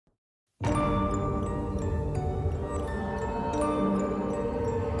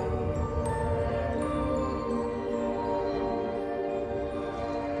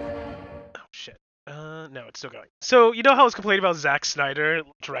it's still going. So you know how I was complaining about Zack Snyder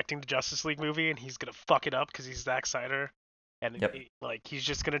directing the Justice League movie, and he's gonna fuck it up because he's Zack Snyder, and Yep. like he's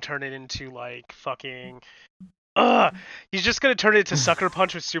just gonna turn it into like fucking. Ugh, he's just gonna turn it into Sucker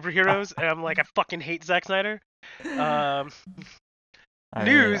Punch with superheroes, and I'm like, I fucking hate Zack Snyder. Um, I mean,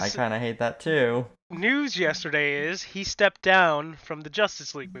 I news kind of hate that too. news yesterday is he stepped down from the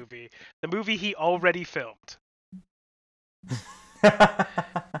Justice League movie, the movie he already filmed,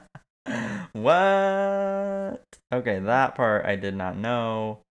 What? Okay, that part I did not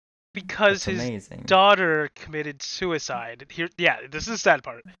know. because That's his amazing. daughter committed suicide. Here, yeah, this is the sad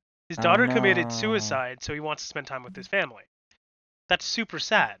part. His Oh daughter committed no. suicide, so he wants to spend time with his family. That's super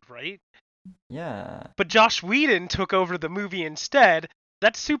sad, right? Yeah. But Josh Whedon took over the movie instead.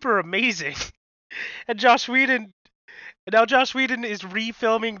 That's super amazing. And now Josh Whedon is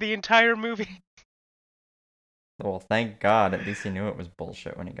refilming the entire movie. Well, thank God. At least he knew it was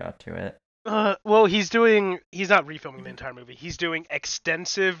bullshit when he got to it. Well, he's not refilming the entire movie. He's doing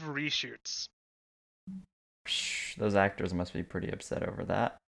extensive reshoots. Psh, those actors must be pretty upset over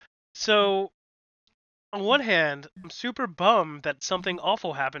that. So, on one hand, I'm super bummed that something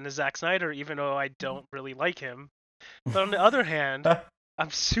awful happened to Zack Snyder, even though I don't really like him. But on the other hand, I'm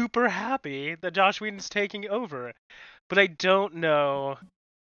super happy that Josh Whedon's taking over. But I don't know.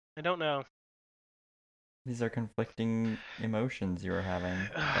 I don't know. These are conflicting emotions you are having,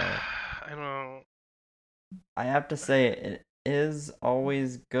 but I don't know. I have to say it is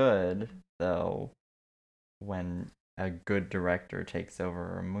always good though when a good director takes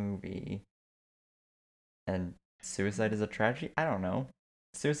over a movie and suicide is a tragedy. I don't know.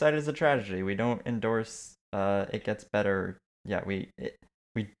 Suicide is a tragedy. We don't endorse it gets better. Yeah, we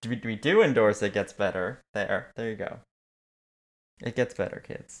do endorse it gets better. There you go. It gets better,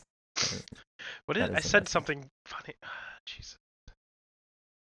 kids. What That did I is the said message. something funny? Jesus.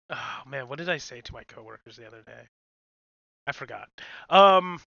 Oh man, what did I say to my coworkers the other day? I forgot.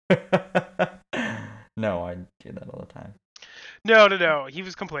 Um, No, I do that all the time. no. He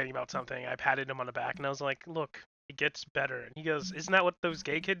was complaining about something. I patted him on the back and I was like, "Look, it gets better." And he goes, "Isn't that what those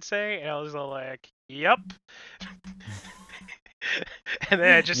gay kids say?" And I was all like, "Yep." and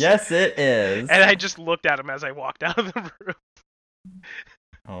then I just Yes, it is. and I just looked at him as I walked out of the room.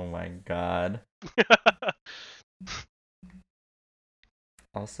 Oh my god.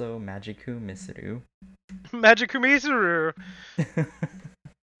 Also, Magiku Misuru. Magic Mizuru.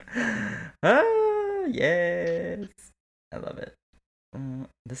 Ah, yes. I love it.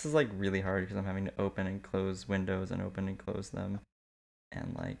 This is like really hard because I'm having to open and close windows and open and close them.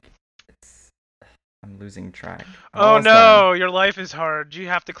 And like, it's. I'm losing track. I'm Oh almost done. no, your life is hard. You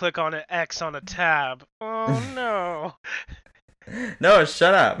have to click on an X on a tab. Oh no. No,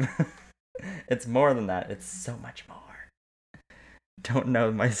 shut up. It's more than that. It's so much more. Don't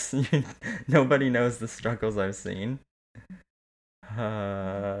know my. Nobody knows the struggles I've seen.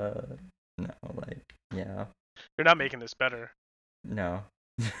 No, like, yeah, You're not making this better. no.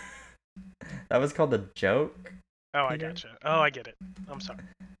 That was called a joke, Oh, I Peter. gotcha. Oh, I get it. I'm sorry.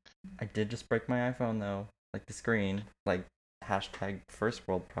 I did just break my iPhone though, like the screen, like hashtag first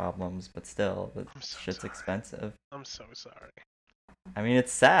world problems, but still, the I'm so shit's sorry. expensive. I'm so sorry. I mean,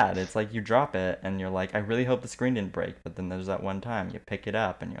 it's sad. It's like you drop it and you're like, I really hope the screen didn't break, but then there's that one time you pick it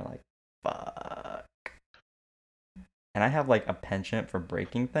up and you're like, fuck. And I have like a penchant for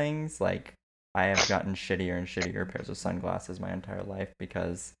breaking things. Like, I have gotten shittier and shittier pairs of sunglasses my entire life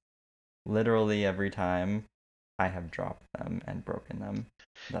because literally every time I have dropped them and broken them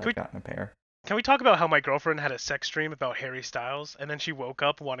that Can I've we gotten a pair. can we talk about how my girlfriend had a sex dream about Harry Styles and then she woke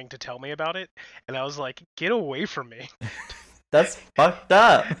up wanting to tell me about it and I was like, "Get away from me." That's fucked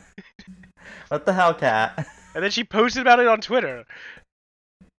up. What the hell, cat? And then she posted about it on Twitter.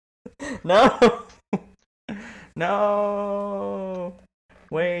 No. No.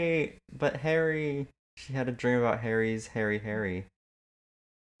 Wait, but Harry. She had a dream about Harry's Harry.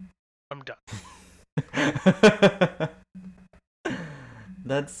 I'm done.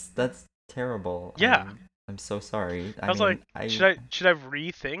 That's terrible. Yeah. I'm so sorry. I I was like, mean, I should I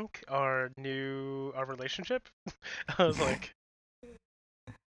rethink our relationship? I was like,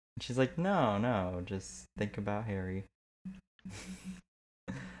 she's like, no, just think about Harry.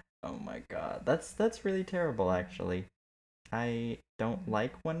 Oh my god. That's really terrible actually. I don't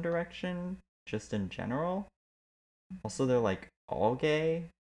like One Direction just in general. Also, they're like all gay.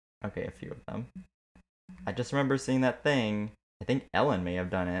 Okay, a few of them. I just remember seeing that thing. I think Ellen may have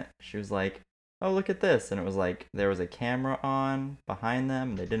done it. She was like, "Oh, look at this." And it was like there was a camera on behind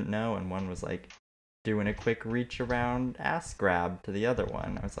them. They didn't know and one was like doing a quick reach around ass grab to the other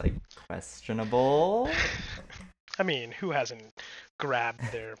one. I was like, "Questionable." I mean, who hasn't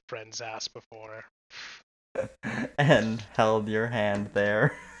grabbed their friend's ass before? and held your hand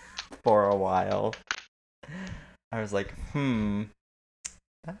there for a while. I was like,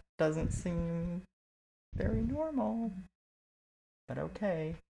 that doesn't seem very normal. But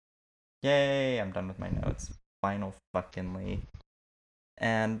okay. Yay, I'm done with my notes. Final fuckingly.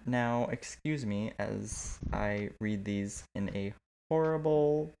 And now, excuse me as I read these in a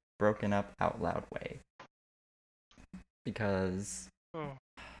horrible, broken up out loud way. Because Oh.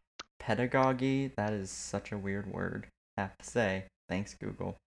 pedagogy, that is such a weird word, I have to say. Thanks,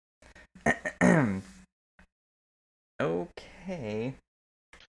 Google. Okay.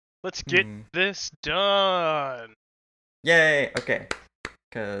 Let's get this done. Yay, okay.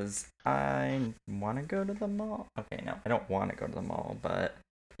 Because I want to go to the mall. Okay, no, I don't want to go to the mall, but,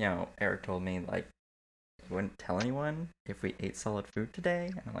 Eric told me, like, he wouldn't tell anyone if we ate solid food today,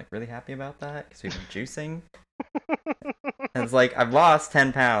 and I'm, like, really happy about that, because we've been juicing. And it's like, I've lost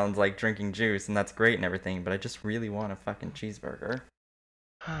 10 pounds, like, drinking juice, and that's great and everything, but I just really want a fucking cheeseburger.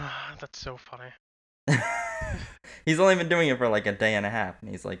 That's so funny. He's only been doing it for, like, a day and a half, and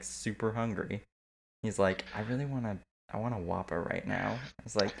he's, like, super hungry. He's like, I want a Whopper right now. I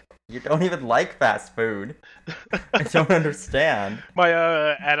was like, you don't even like fast food. I don't understand. My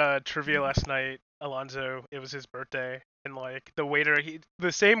at a trivia last night, Alonzo, it was his birthday, and like the waiter, we get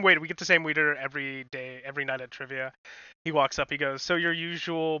the same waiter every day, every night at trivia. He walks up, he goes, "So your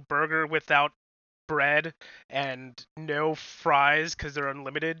usual burger without bread and no fries because they're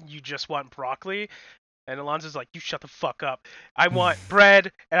unlimited? You just want broccoli?" And Alonzo's like, "You shut the fuck up. I want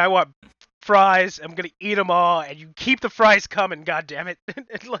bread and I want fries. I'm gonna eat them all, and you keep the fries coming. God damn it!"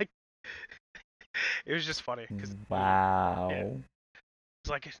 And like, it was just funny. Wow. Yeah, it's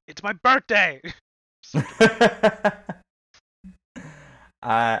like, it's my birthday.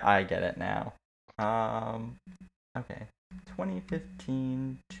 I get it now. Okay.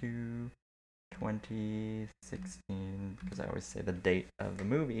 2015 to 2016, because I always say the date of the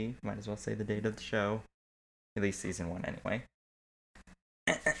movie. Might as well say the date of the show. At least season 1 anyway.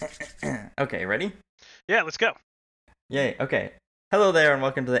 Okay, ready? Yeah, let's go. Yay, okay. Hello there, and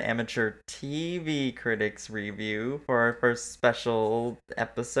welcome to the Amateur TV Critics Review for our first special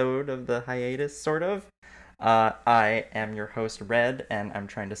episode of the hiatus, sort of. I am your host, Red, and I'm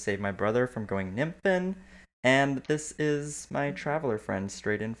trying to save my brother from going nymphin, and this is my traveler friend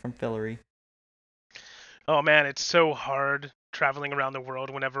straight in from Fillory. Oh man, it's so hard traveling around the world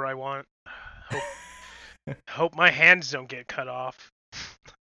whenever I want. Hope my hands don't get cut off.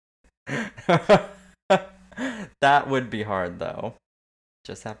 That would be hard, though.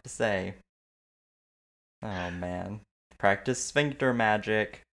 Just have to say. Oh, man. Practice sphincter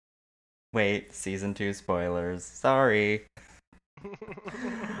magic. Wait, season 2 spoilers. Sorry.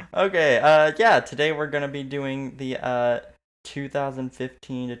 Okay, yeah, today we're gonna be doing the,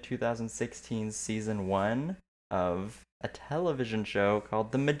 2015 to 2016 season 1 of a television show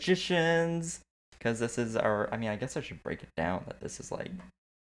called The Magicians. Because this is I guess I should break it down that this is, like,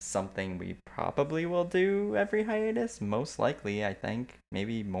 something we probably will do every hiatus. Most likely, I think.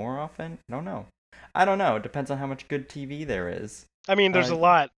 Maybe more often. I don't know. It depends on how much good TV there is. I mean, there's a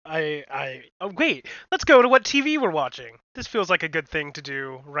lot. Oh, wait, let's go to what TV we're watching. This feels like a good thing to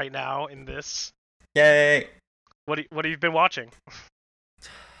do right now in this. Yay! What have you been watching?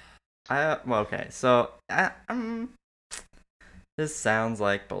 Well, okay. So, this sounds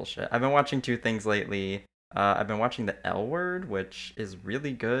like bullshit. I've been watching 2 things lately. I've been watching The L Word, which is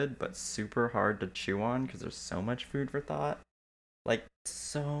really good, but super hard to chew on because there's so much food for thought. Like,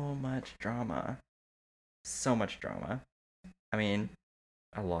 so much drama. So much drama. I mean,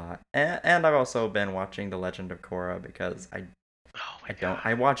 a lot. And I've also been watching The Legend of Korra because I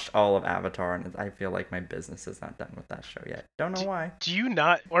watched all of Avatar, and I feel like my business is not done with that show yet. Don't know why. Do you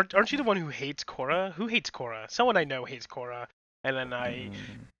not? Aren't you the one who hates Korra? Who hates Korra? Someone I know hates Korra, and then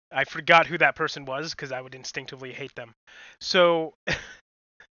I forgot who that person was because I would instinctively hate them. So,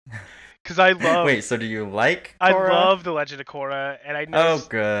 because I love. Wait, so do you like Korra? I love The Legend of Korra, and I know. Oh,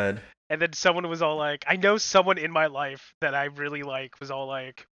 good. And then someone was all like, I know someone in my life that I really like was all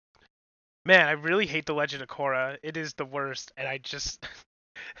like, man, I really hate The Legend of Korra. It is the worst, and I just,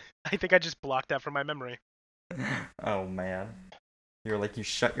 I think I just blocked that from my memory. Oh man, you're like, you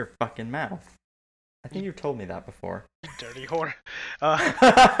shut your fucking mouth. I think you told me that before. Dirty whore.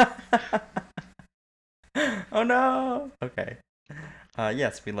 Oh no. Okay.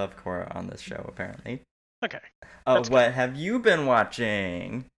 Yes, we love Korra on this show, apparently. Okay. What have you been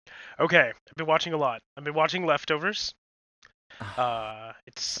watching? Okay, I've been watching a lot. I've been watching Leftovers.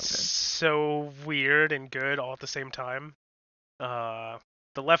 It's so weird and good all at the same time. The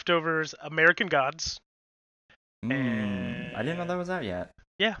Leftovers, American Gods. I didn't know that was out yet.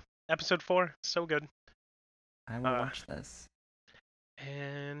 Yeah, episode 4, so good. I will watch this.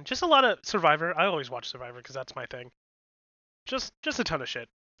 And just a lot of Survivor. I always watch Survivor because that's my thing. Just a ton of shit.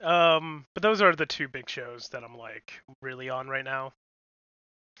 But those are the two big shows that I'm like really on right now.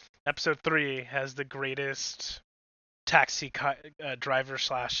 Episode 3 has the greatest taxi driver /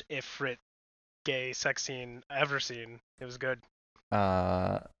 Ifrit gay sex scene ever seen. It was good.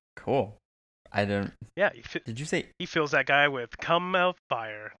 Cool. I don't. Yeah. Did you say he fills that guy with come a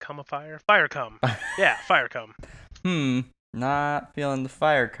fire, fire come? Yeah, fire come. Not feeling the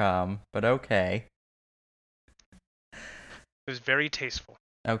fire come, but okay. It was very tasteful.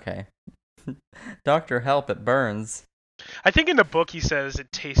 Okay. Doctor, help! It burns. I think in the book he says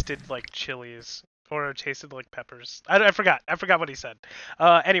it tasted like chilies or it tasted like peppers. I forgot. I forgot what he said.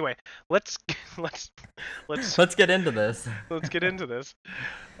 Anyway, let's get into this. Let's get into this.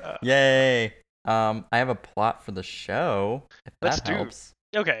 Yay! I have a plot for the show. If that helps.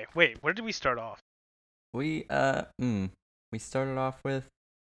 Okay, wait. Where did we start off? We started off with.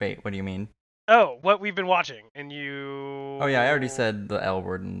 Wait, what do you mean? Oh, what we've been watching, and you. Oh yeah, I already said the L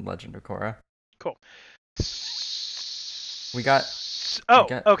word in Legend of Korra. Cool. We got.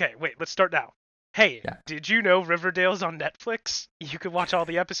 Okay. Wait. Let's start now. Hey, yeah. Did you know Riverdale's on Netflix? You can watch all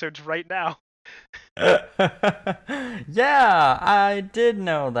the episodes right now. Yeah, I did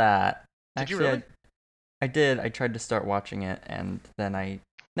know that. Did you really? I did. I tried to start watching it, and then I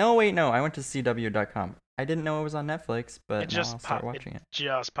went to CW.com. I didn't know it was on Netflix, but now I'll start watching it.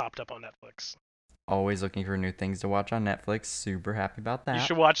 Just popped up on Netflix. Always looking for new things to watch on Netflix. Super happy about that. You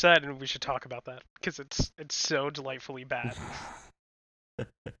should watch that, and we should talk about that because it's so delightfully bad.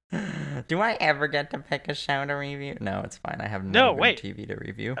 Do I ever get to pick a show to review? No, it's fine. I have no TV to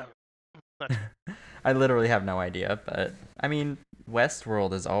review. I literally have no idea, but I mean,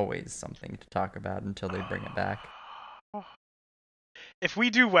 Westworld is always something to talk about until they bring it back. If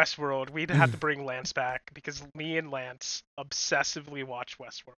we do Westworld, we'd have to bring Lance back because me and Lance obsessively watch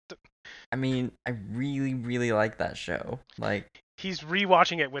Westworld. I mean, I really, really like that show. Like, he's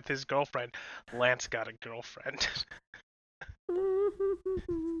rewatching it with his girlfriend. Lance got a girlfriend.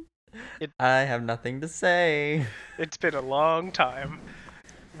 I have nothing to say. It's been a long time.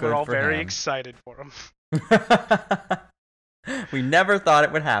 We're all very excited for him. We never thought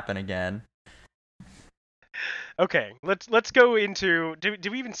it would happen again. Okay, let's go into. Did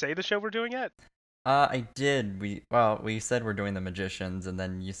we even say the show we're doing yet? I did. We said we're doing The Magicians, and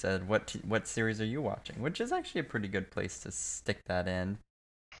then you said what series are you watching? Which is actually a pretty good place to stick that in.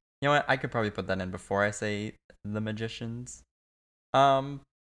 You know what? I could probably put that in before I say The Magicians. You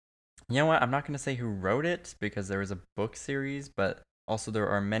know what? I'm not gonna say who wrote it because there was a book series, but also there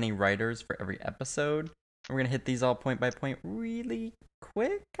are many writers for every episode. We're gonna hit these all point by point really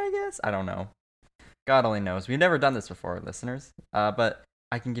quick, I guess. I don't know. God only knows. We've never done this before, listeners. But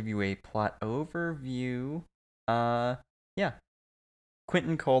I can give you a plot overview. Yeah.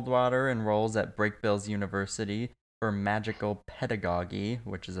 Quentin Coldwater enrolls at Brakebills University for magical pedagogy,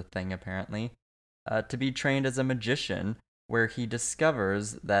 which is a thing apparently, to be trained as a magician, where he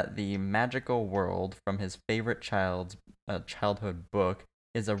discovers that the magical world from his favorite childhood book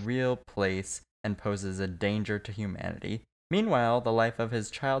is a real place and poses a danger to humanity. Meanwhile, the life of his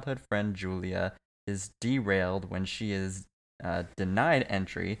childhood friend Julia is derailed when she is denied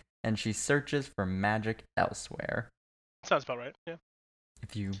entry and she searches for magic elsewhere. Sounds about right, yeah.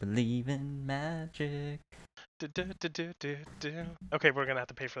 If you believe in magic. Okay, we're gonna have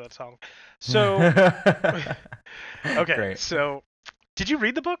to pay for that song. So, okay, great. So, did you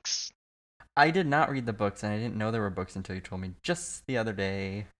read the books? I did not read the books, and I didn't know there were books until you told me just the other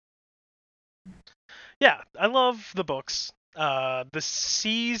day. Yeah, I love the books. The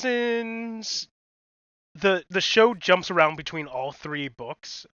seasons, the show jumps around between all 3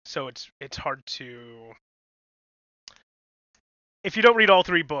 books, so it's hard to. If you don't read all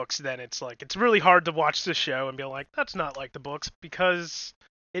 3 books, then it's really hard to watch the show and be like, that's not like the books, because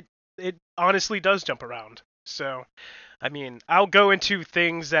it honestly does jump around. So, I mean, I'll go into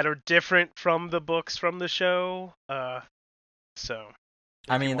things that are different from the books from the show. So.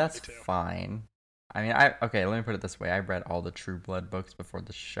 I mean, that's fine. I mean, okay, let me put it this way. I read all the True Blood books before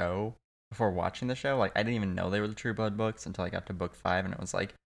watching the show. Like, I didn't even know they were the True Blood books until I got to book 5, and it was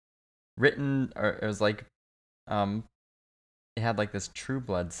like written, or it was like, it had like this True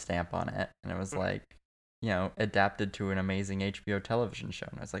Blood stamp on it, and it was like, adapted to an amazing HBO television show.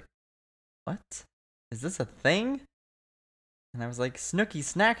 And I was like, what? Is this a thing? And I was like, Snooky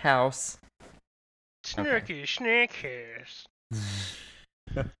Snack House. Snooky Snack House.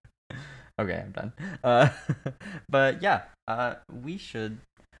 Okay, I'm done. But yeah, we should.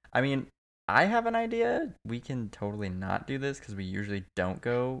 I mean, I have an idea. We can totally not do this because we usually don't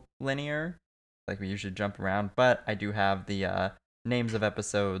go linear. like we usually jump around, but I do have the names of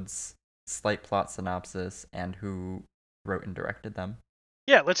episodes, slight plot synopsis, and who wrote and directed them.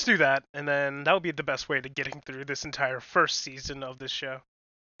 Yeah, let's do that, and then that would be the best way to getting through this entire first season of this show.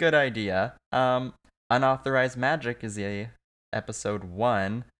 Good idea. Unauthorized Magic is the episode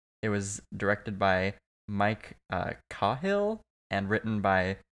 1. It was directed by Mike Cahill and written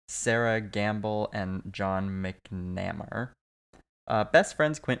by Sarah Gamble and John McNamara. Best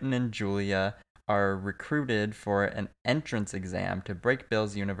friends Quentin and Julia are recruited for an entrance exam to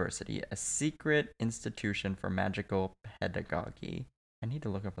Breakbills University, a secret institution for magical pedagogy. I need to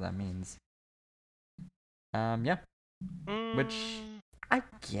look up what that means. Yeah. Which, I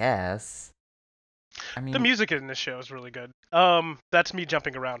guess. I mean, the music in this show is really good. That's me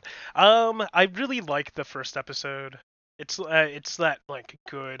jumping around. I really like the first episode. It's that like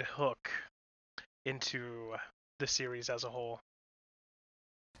good hook into the series as a whole.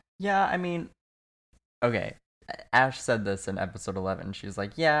 yeah, I mean, okay. Ash said this in episode 11. She was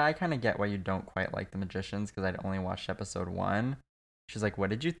like, yeah, I kind of get why you don't quite like The Magicians because I'd only watched episode 1. She's like,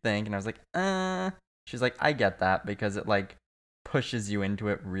 what did you think? And I was like, She's like, I get that because it, like, pushes you into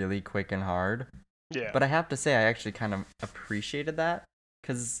it really quick and hard. Yeah. But I have to say, I actually kind of appreciated that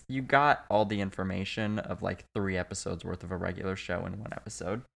because you got all the information of, like, 3 episodes worth of a regular show in 1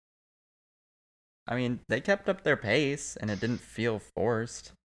 episode. I mean, they kept up their pace and it didn't feel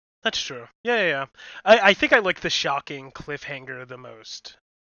forced. That's true. Yeah. I think I like the shocking cliffhanger the most.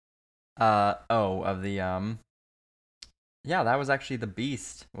 Of the, yeah, that was actually the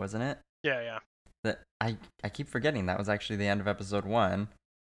Beast, wasn't it? Yeah. That I keep forgetting that was actually the end of episode 1,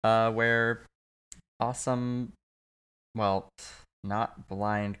 where awesome, well, not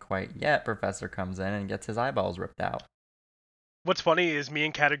blind quite yet, Professor comes in and gets his eyeballs ripped out. What's funny is me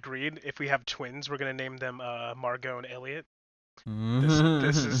and Kat agreed if we have twins, we're gonna name them Margot and Elliot.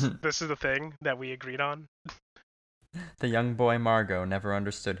 This is the thing that we agreed on. The young boy Margot never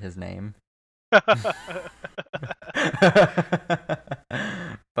understood his name.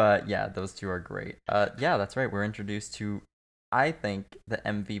 But yeah, those two are great. Yeah, that's right. We're introduced to, I think, the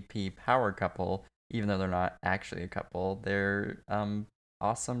MVP power couple, even though they're not actually a couple. They're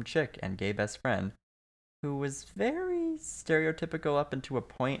awesome chick and gay best friend, who was very stereotypical up until a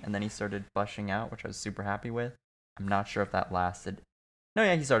point, and then he started fleshing out, which I was super happy with. I'm not sure if that lasted. No,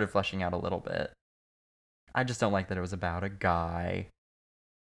 yeah, he started fleshing out a little bit. I just don't like that it was about a guy.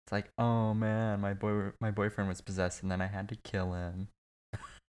 It's like, oh man, my boyfriend was possessed, and then I had to kill him.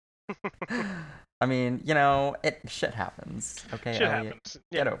 I mean, shit happens. Okay, Shit Elliot, happens.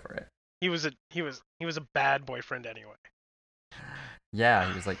 get over it. He was a bad boyfriend anyway. Yeah,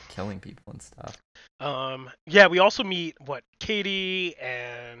 he was like killing people and stuff. Yeah, we also meet Katie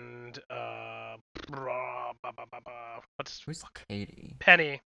and who's Katie?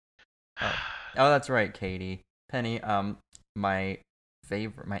 Penny. Oh, that's right, Katie. Penny. My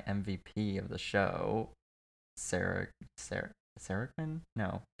MVP of the show, Sarah Quinn?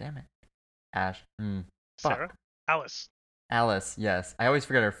 No, damn it. Ash. Sarah? Fuck. Alice, yes. I always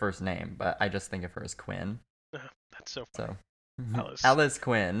forget her first name, but I just think of her as Quinn. That's so funny. Alice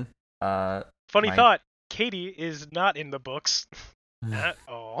Quinn. Funny thought, Katie is not in the books at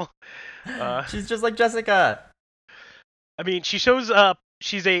all. She's just like Jessica. I mean, she shows up.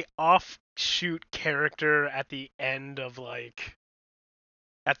 She's a offshoot character at the end of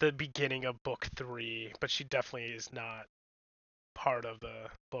at the beginning of book 3, but she definitely is not part of the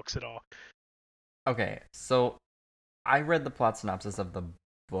books at all. Okay, so I read the plot synopsis of the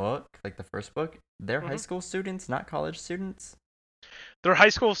book, like the first book. They're high school students, not college students. They're high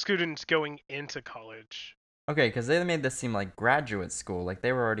school students going into college. Okay, because they made this seem like graduate school, like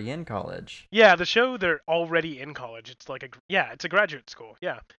they were already in college. Yeah, the show, they're already in college. It's it's a graduate school.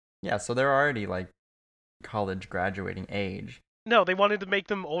 Yeah. Yeah, so they're already like college graduating age. No, they wanted to make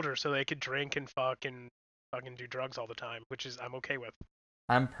them older so they could drink and fucking do drugs all the time, which is I'm okay with.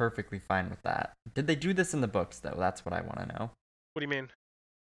 I'm perfectly fine with that. Did they do this in the books though? That's what I want to know. What do you mean?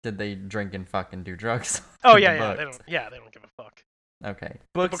 Did they drink and fuck and do drugs? Oh yeah. They don't give a fuck. Okay,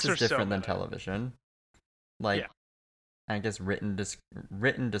 books is different than television. Like, yeah. I guess written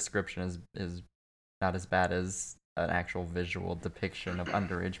description is not as bad as an actual visual depiction of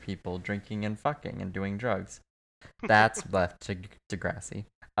underage people drinking and fucking and doing drugs. That's left to Degrassi.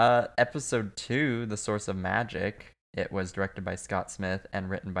 Episode 2, The Source of Magic. It was directed by Scott Smith and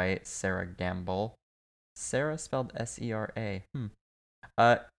written by Sarah Gamble. Sarah spelled Sera.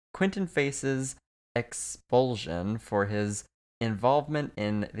 Quentin faces expulsion for his involvement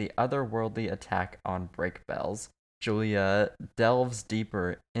in the otherworldly attack on Breakbills. Julia delves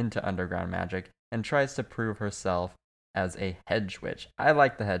deeper into underground magic and tries to prove herself as a hedge witch. I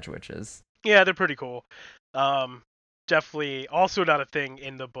like the hedge witches. Yeah, they're pretty cool. Um, Definitely also not a thing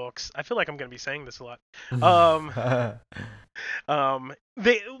in the books. I feel like I'm gonna be saying this a lot. Um,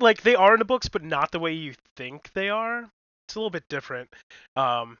 they are in the books, but not the way you think they are. It's a little bit different.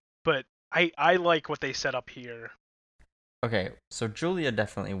 But I like what they set up here. Okay, so Julia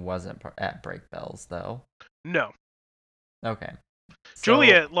definitely wasn't at Break Bells, though. No, Okay. So,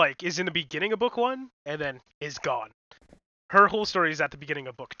 Julia like is in the beginning of book one and then is gone. Her whole story is at the beginning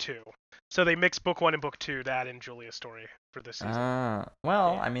of book two. So they mix book one and book two to add in Julia's story for this season.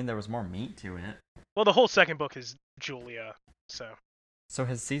 well, Yeah. I mean, there was more meat to it. Well, the whole second book is Julia. So. So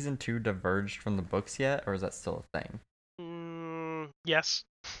has season 2 diverged from the books yet, or is that still a thing? Yes.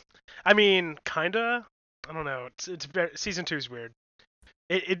 I mean, kinda. I don't know. Season two is weird.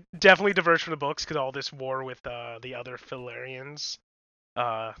 It definitely diverged from the books because all this war with the other Filarians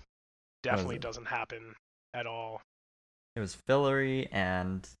uh What is definitely it? doesn't happen at all. It was Fillory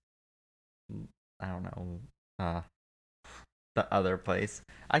and I don't know, the other place.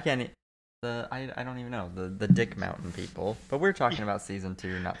 I can't. I don't even know the Dick Mountain people. But we're talking about season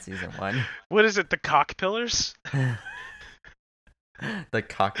 2, not season 1. What is it? The cock pillars? The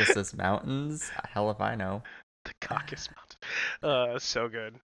Caucasus Mountains. Hell if I know. The Caucasus Mountain. So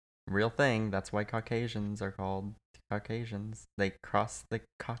good. Real thing. That's why Caucasians are called Caucasians. They cross the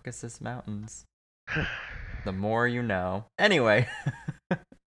Caucasus Mountains. The more you know. Anyway,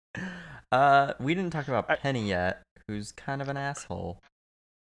 we didn't talk about I, Penny yet, who's kind of an asshole.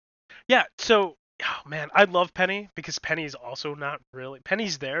 yeah. So, oh man, I love Penny because Penny's also not really.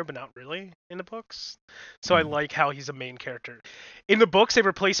 Penny's there, but not really in the books. So I Mm, like how he's a main character. In the books, they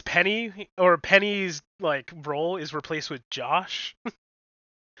replace Penny, or Penny's like role is replaced with Josh.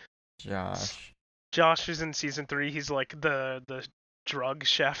 Josh. Josh is in season three. He's like the drug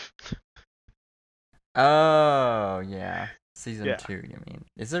chef. Oh, yeah. Season Yeah. 2, you mean?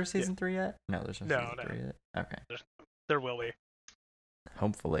 Is there Yeah. season 3 yet? No, there's no No, season no. 3 yet. Okay. There will be.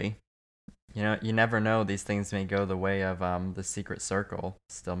 Hopefully. You know, you never know. These things may go the way of the Secret Circle.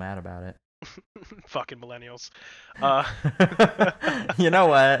 Still mad about it. Fucking millennials. Uh, You know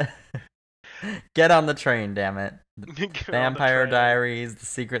what? Get on the train, damn it. get on the Vampire train. Diaries, The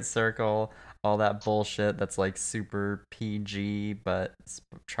Secret Circle, all that bullshit that's like super PG but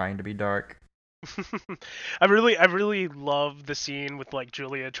trying to be dark. I really love the scene with like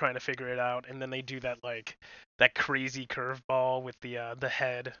Julia trying to figure it out, and then they do that crazy curveball with the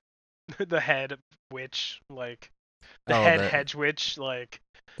head, the head witch, like the Oh, head the hedge witch, like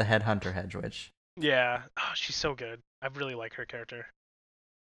the Headhunter Hedge Witch. yeah, oh, she's so good. I really like her character.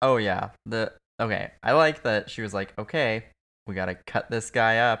 Oh yeah. Okay, I like that she was like, "Okay, we got to cut this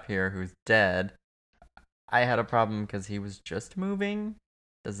guy up here who's dead." I had a problem cuz he was just moving.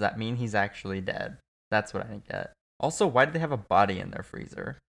 Does that mean he's actually dead? That's what I didn't get. Also, why do they have a body in their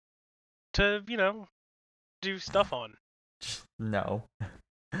freezer? To do stuff on. No.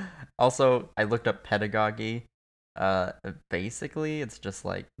 Also, I looked up pedagogy. Basically, it's just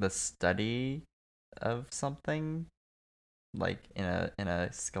like the study of something, like in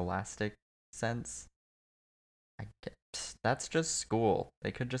a scholastic sense. I get, that's just school.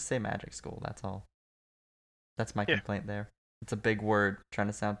 They could just say magic school. That's all. That's my Yeah. complaint there. It's a big word, trying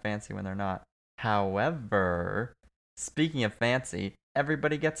to sound fancy when they're not. However, speaking of fancy,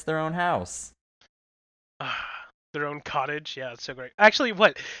 everybody gets their own house. Their own cottage. Yeah, it's so great. Actually,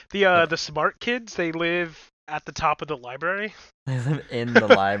 what the The the smart kids, they live at the top of the library. They live in the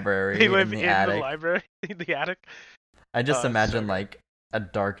They library, in live the in the attic. library, in the attic. I just It's so imagine great. like a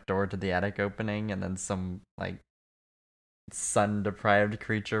dark door to the attic opening and then some like sun deprived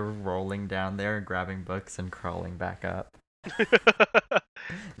creature rolling down there, grabbing books and crawling back up.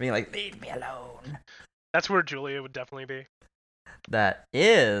 Being like, leave me alone. That's where Julia would definitely be. That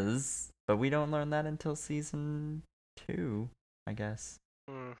is, but we don't learn that until season 2, I guess.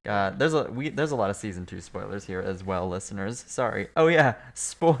 Mm. There's a lot of season 2 spoilers here as well, listeners. Sorry. Oh yeah,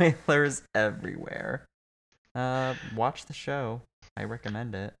 spoilers everywhere. Watch the show. I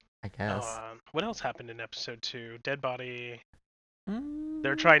recommend it, I guess. What else happened in episode two? Dead body.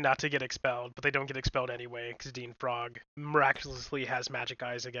 They're Mm, trying not to get expelled, but they don't get expelled anyway because Dean Frog miraculously has magic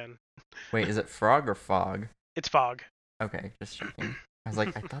eyes again. Wait, is it frog or fog? It's Fog. Okay, just checking. I was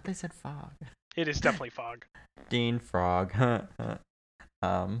like, I thought they said fog. It is definitely Fog. Dean Frog.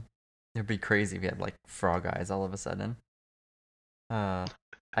 It'd be crazy if he had like frog eyes all of a sudden.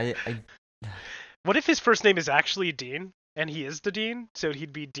 I What if his first name is actually Dean and he is the Dean? So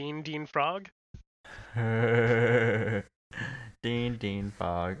he'd be Dean Frog. Dean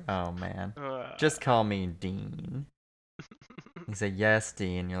Fog. Oh man. Uh, Just call me Dean. You say yes,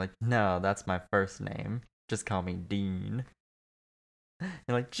 Dean. You're like, no, that's my first name. Just call me Dean.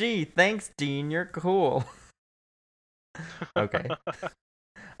 You're like, gee, thanks, Dean. You're cool. Okay.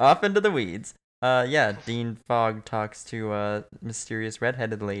 Off into the weeds. Yeah, Dean Fogg talks to a mysterious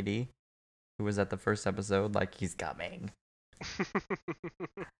redheaded lady who was at the first episode, like he's coming.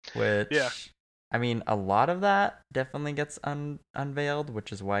 Which, Yeah. I mean, a lot of that definitely gets unveiled,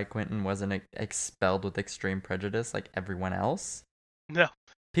 which is why Quentin wasn't expelled with extreme prejudice like everyone else. No.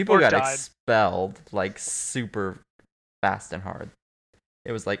 People Or got died. expelled like super fast and hard.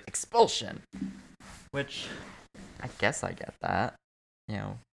 It was like expulsion, which I guess I get that,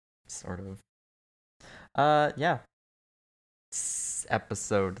 sort of. Yeah.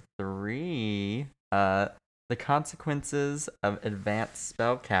 Episode 3. The Consequences of Advanced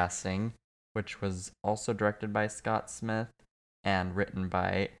Spellcasting, which was also directed by Scott Smith and written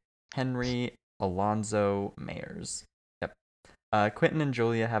by Henry Alonzo Mayers. Yep. Quentin and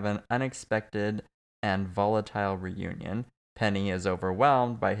Julia have an unexpected and volatile reunion. Penny is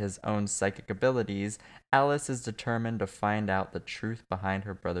overwhelmed by his own psychic abilities. Alice is determined to find out the truth behind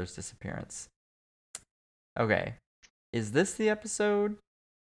her brother's disappearance. Okay. Is this the episode?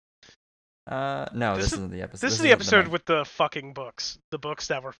 No, this isn't the episode. This is the episode with the fucking books. The books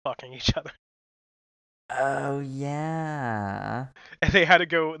that were fucking each other. Oh yeah. And they had to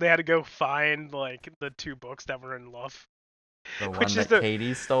go find like the 2 books that were in love. The one Which is that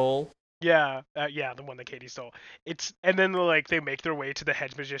Katie stole. Yeah, the one that Katie stole. And then like they make their way to the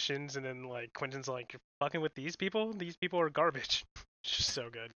hedge magicians, and then like Quentin's like, "You're fucking with these people? These people are garbage." It's just so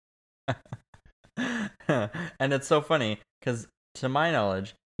good. And it's so funny because, to my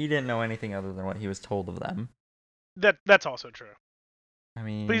knowledge, he didn't know anything other than what he was told of them. That's also true. I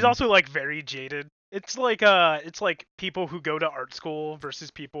mean, But he's also like very jaded. It's like people who go to art school versus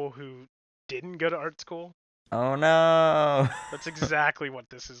people who didn't go to art school. oh no. That's exactly what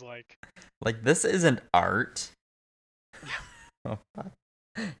this is like. Like, this isn't art. Yeah. Oh,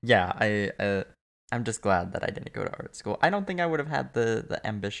 yeah, I'm just glad that I didn't go to art school. I don't think I would have had the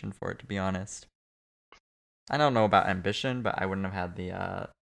ambition for it, to be honest. I don't know about ambition, but I wouldn't have had the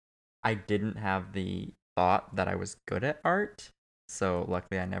I didn't have the thought that I was good at art. So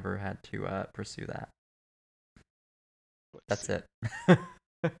luckily I never had to pursue that. That's it.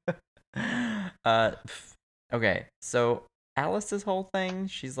 Okay, so Alice's whole thing,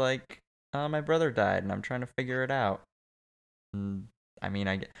 she's like, my brother died and I'm trying to figure it out. I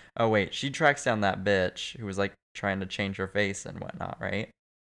mean, oh wait, she tracks down that bitch who was like trying to change her face and whatnot, right?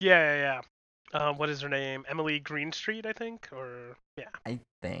 Yeah. What is her name? Emily Greenstreet, I think, or yeah. I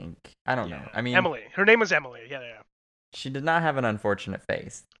think. I don't know. I mean, Emily. Her name was Emily. Yeah. she did not have an unfortunate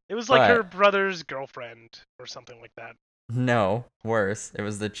face. It was like her brother's girlfriend or something like that. No, worse. It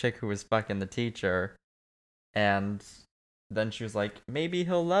was the chick who was fucking the teacher, and then she was like, maybe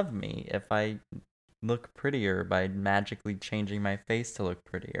he'll love me if I look prettier by magically changing my face to look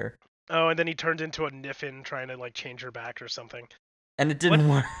prettier. Oh, and then he turned into a Niffin trying to like change her back or something. And it didn't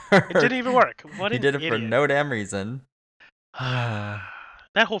work. It didn't even work. What he an did it idiot. for no damn reason. That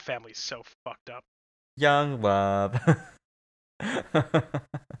whole family's so fucked up. Young love.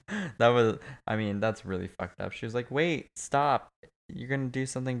 That's really fucked up. She was like, wait, stop. You're gonna do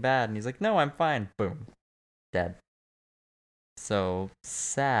something bad. And he's like, no, I'm fine. Boom. Dead. So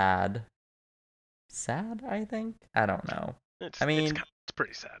sad. Sad, I think? I don't know. It's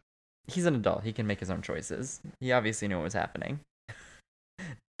pretty sad. He's an adult. He can make his own choices. He obviously knew what was happening.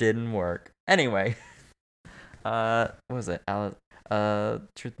 Didn't work. Anyway. What was it?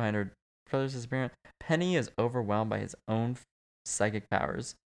 Truth behind her brother's disappearance. Penny is overwhelmed by his own psychic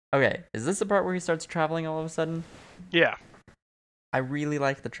powers. Okay, is this the part where he starts traveling all of a sudden? Yeah. I really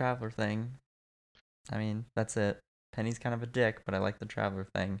like the traveler thing. I mean, that's it. Penny's kind of a dick, but I like the traveler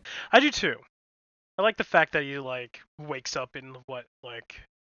thing. I do too. I like the fact that he like wakes up in what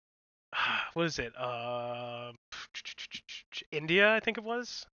is it? India, I think it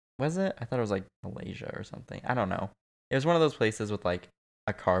was. Was it? I thought it was like Malaysia or something. I don't know. It was one of those places with like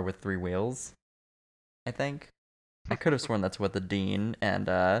a car with 3 wheels. I think. I could have sworn that's what the dean and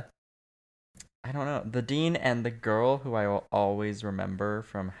I don't know. The dean and the girl who I will always remember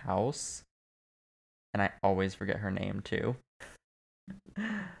from House. And I always forget her name too.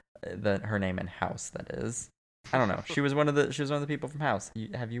 Her name in House, that is. I don't know. She was one of the people from House.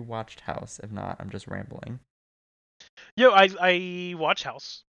 Have you watched House? If not, I'm just rambling. Yo, I watch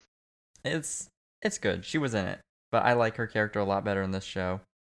House. It's good. She was in it, but I like her character a lot better in this show.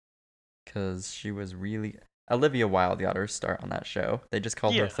 Cause she was really Olivia Wilde got her start on that show. They just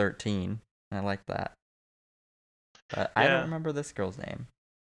called her 13, and I like that. But I don't remember this girl's name.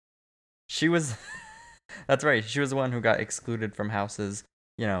 She was. That's right. She was the one who got excluded from House's,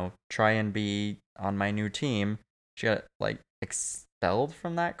 try and be on my new team. She got, like, expelled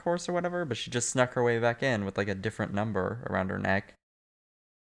from that course or whatever, but she just snuck her way back in with like a different number around her neck.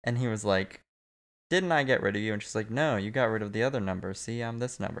 And he was like, didn't I get rid of you? And she's like, no, you got rid of the other number. See, I'm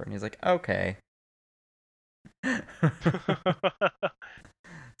this number. And he's like, okay.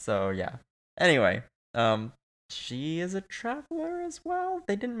 So yeah. Anyway, she is a traveler as well.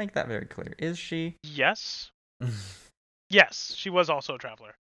 They didn't make that very clear. Is she? Yes. Yes, she was also a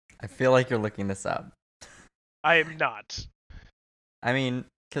traveler. I feel like you're looking this up. I am not. I mean,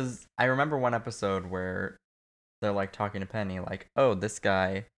 because I remember one episode where they're like talking to Penny, like, "Oh, this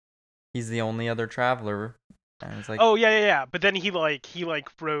guy, he's the only other traveler," and it's like, Oh yeah. But then he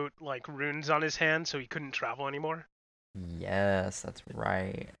wrote like runes on his hand, so he couldn't travel anymore. yes, that's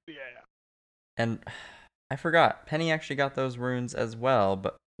right. Yeah. And I forgot, Penny actually got those runes as well,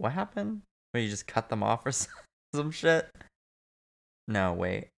 but what happened? When you just cut them off or some shit? No,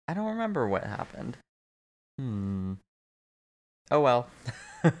 wait, I don't remember what happened. Oh well.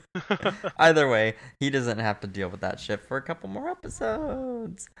 Either way, he doesn't have to deal with that shit for a couple more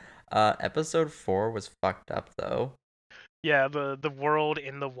episodes. Episode 4 was fucked up though. Yeah, the World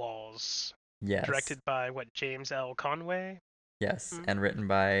in the Walls. Yes. Directed by James L. Conway. Yes, and written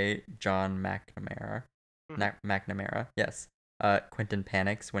by John McNamara. McNamara, yes. Quentin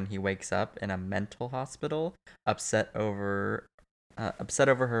panics when he wakes up in a mental hospital, upset over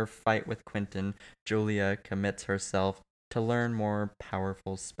her fight with Quentin. Julia commits herself to learn more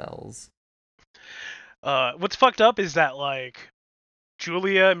powerful spells. What's fucked up is that like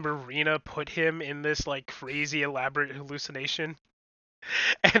Julia and Marina put him in this like crazy elaborate hallucination.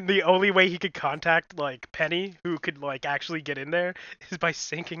 And the only way he could contact like Penny, who could like actually get in there, is by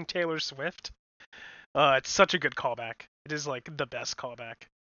syncing Taylor Swift. It's such a good callback. It is like the best callback.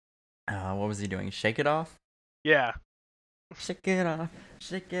 What was he doing? Shake It Off? Yeah. Shake it off,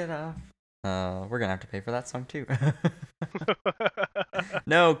 shake it off. We're gonna have to pay for that song too.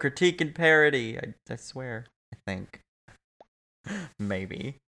 No, critique and parody. I swear. I think.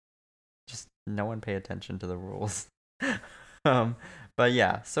 Maybe. Just no one pay attention to the rules. But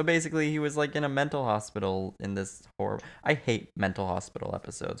yeah, so basically he was like in a mental hospital in this horror. I hate mental hospital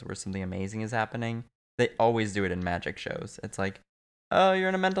episodes where something amazing is happening. They always do it in magic shows. It's like, oh, you're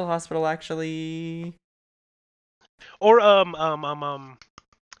in a mental hospital actually. Or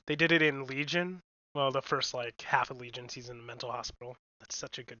they did it in Legion. Well, the first like half of Legion season in a mental hospital. That's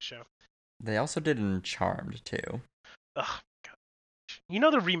such a good show. They also did it in Charmed too. Ugh, God. You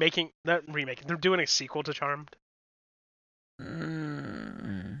know they're remaking. They're doing a sequel to Charmed. I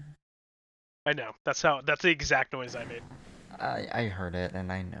know. That's the exact noise I made. I heard it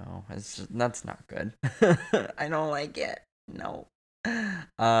and I know. It's just, that's not good. I don't like it. No.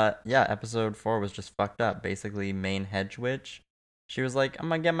 Yeah, episode 4 was just fucked up. Basically, main hedge witch. She was like, I'm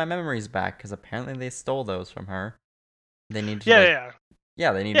gonna get my memories back because apparently they stole those from her. They need to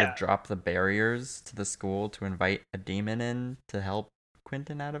they need to drop the barriers to the school to invite a demon in to help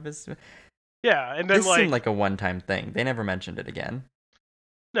Quentin out of his. Yeah, and then this seemed like a one-time thing. They never mentioned it again.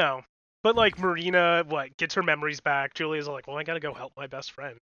 No, but like Marina, gets her memories back. Julia's like, well, I gotta go help my best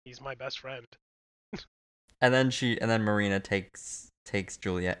friend. He's my best friend. And then Marina takes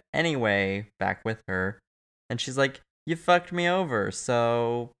Julia anyway back with her, and she's like, you fucked me over,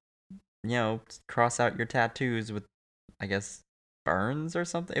 so cross out your tattoos with, I guess, burns or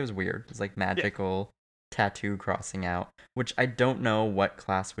something. It was weird. It was like magical tattoo crossing out, which I don't know what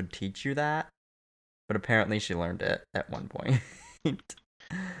class would teach you that, but apparently she learned it at one point.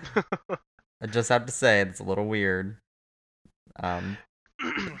 I just have to say it's a little weird.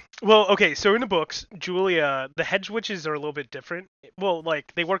 Well, okay, so in the books, Julia, the hedge witches are a little bit different. Well,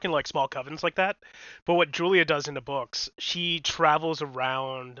 like they work in like small covens like that. But what Julia does in the books, she travels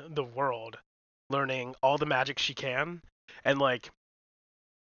around the world learning all the magic she can. And like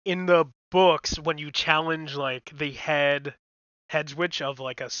in the books, when you challenge like the hedge witch of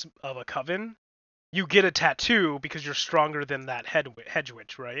like of a coven, you get a tattoo because you're stronger than that hedge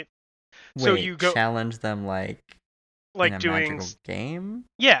witch, right? Wait, so you go challenge them like in a doing magical game?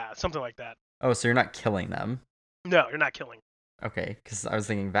 Yeah, something like that. Oh, so you're not killing them? No, you're not killing. Okay, because I was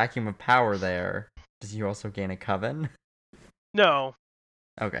thinking vacuum of power there. Does you also gain a coven? No.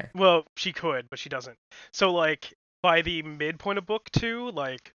 Okay. Well, she could, but she doesn't. So like by the midpoint of book 2,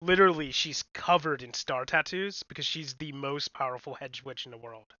 like literally she's covered in star tattoos because she's the most powerful hedge witch in the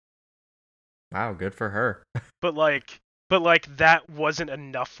world. Wow, good for her. But that wasn't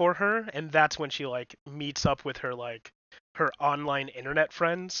enough for her, and that's when she like meets up with her online internet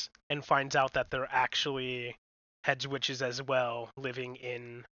friends and finds out that they're actually hedge witches as well, living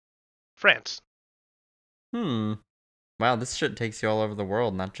in France. Wow, this shit takes you all over the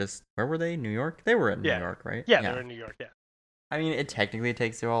world, not just where were they? New York? They were in New York, right? Yeah, they're in New York. Yeah. I mean, it technically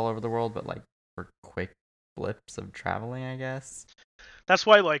takes you all over the world, but like for quick blips of traveling, I guess. That's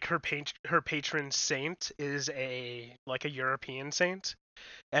why like her patron saint is a European saint,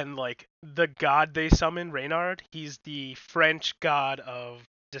 and like the god they summon, Reynard, he's the French god of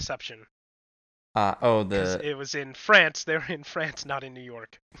deception. Oh, Because the it was in France. They were in France, not in New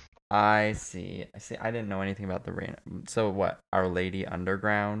York. I see. I see. I didn't know anything about the rain. So what? Our Lady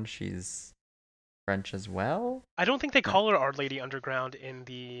Underground. She's French as well. I don't think they No. call her Our Lady Underground in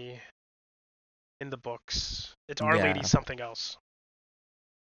the books. It's Our Lady Yeah. something else.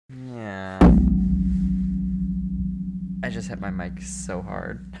 Yeah. I just hit my mic so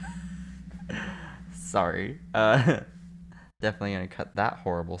hard. Sorry. Definitely gonna cut that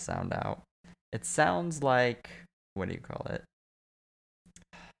horrible sound out. It sounds like, what do you call it?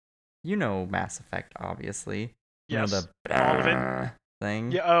 You know Mass Effect, obviously. You know Yes, the all of it.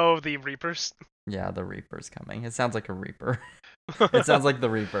 thing. Yeah. Oh, the Reapers. Yeah, the Reaper's coming. It sounds like a Reaper. It sounds like the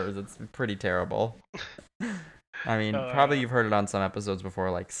Reapers. It's pretty terrible. I mean, probably you've heard it on some episodes before,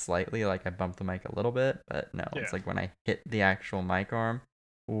 like slightly, like I bumped the mic a little bit, but no, Yeah. it's like when I hit the actual mic arm.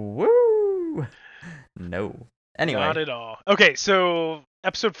 Woo! No. Anyway. Not at all. Okay, so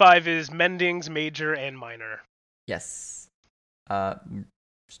episode 5 is Mendings, Major, and Minor. Yes.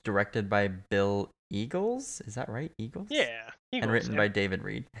 It's directed by Bill Eagles. Is that right? Eagles? Yeah. Eagles, and written by David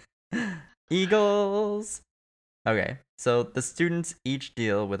Reed. Eagles! Okay, so the students each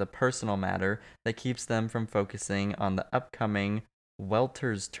deal with a personal matter that keeps them from focusing on the upcoming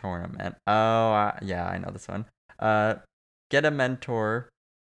Welters tournament. Oh, yeah, I know this one. Get a mentor.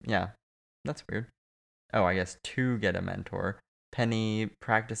 Yeah, that's weird. Oh, I guess to get a mentor, Penny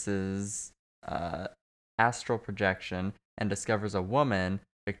practices astral projection and discovers a woman,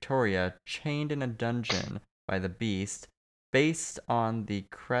 Victoria, chained in a dungeon by the beast. Based on the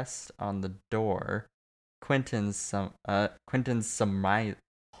crest on the door, Quentin surmises,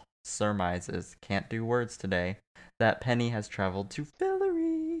 can't do words today, that Penny has traveled to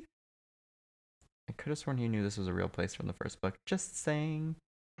Fillory. I could have sworn he knew this was a real place from the first book. Just saying.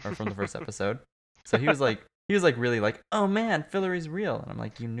 Or from the first episode. So he was like really like, oh man, Fillory's real. And I'm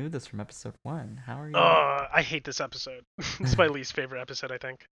like, you knew this from episode 1. How are you? I hate this episode. It's my least favorite episode, I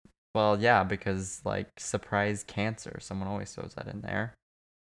think. Well, yeah, because like surprise cancer. Someone always throws that in there.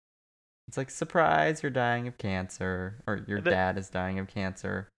 It's like, surprise, you're dying of cancer, or your dad is dying of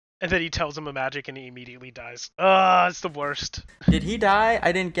cancer. And then he tells him a magic, and he immediately dies. It's the worst. Did he die?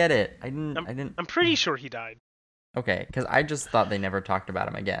 I didn't get it. I didn't. I'm pretty sure he died. Okay, because I just thought they never talked about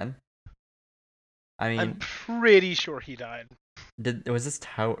him again. I mean, I'm pretty sure he died. Was this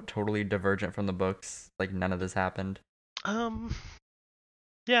totally divergent from the books? Like none of this happened.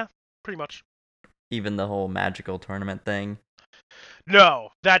 Yeah, pretty much. Even the whole magical tournament thing. No,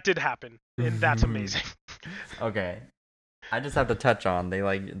 that did happen, and that's amazing. Okay. I just have to touch on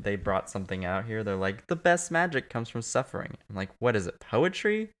they brought something out here. They're like, the best magic comes from suffering. I'm like, what is it?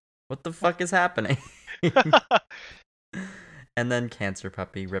 Poetry? What the fuck is happening? And then Cancer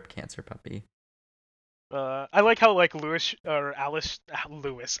Puppy, rip Cancer Puppy. I like how like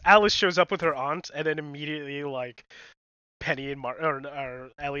Alice shows up with her aunt, and then immediately like Penny and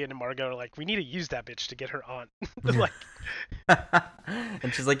Elliot and Margot are like, we need to use that bitch to get her aunt. Like,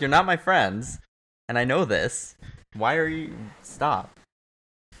 and she's like, you're not my friends, and I know this. Why are you? Stop.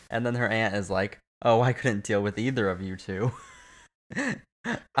 And then her aunt is like, oh, I couldn't deal with either of you two.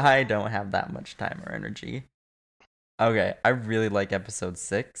 I don't have that much time or energy. Okay, I really like episode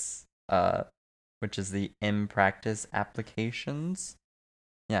 6, which is the Impractice Applications.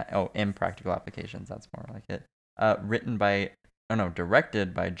 Yeah, Impractical Applications, that's more like it.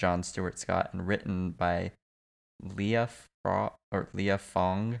 Directed by John Stewart Scott and written by Leah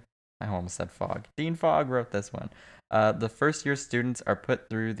Fong. I almost said Fogg. Dean Fogg wrote this one. The first-year students are put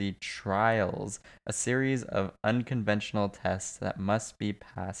through the trials, a series of unconventional tests that must be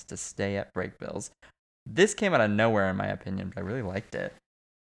passed to stay at Brakebills. This came out of nowhere, in my opinion, but I really liked it.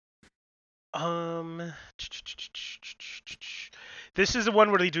 This is the one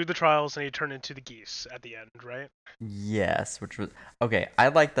where they do the trials and they turn into the geese at the end, right? Yes, which was okay. I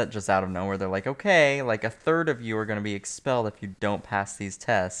like that just out of nowhere. They're like, okay, like a third of you are going to be expelled if you don't pass these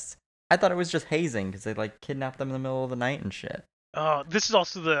tests. I thought it was just hazing because they like kidnapped them in the middle of the night and shit. This is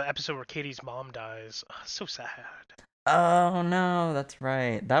also the episode where Katie's mom dies. So sad. Oh no, that's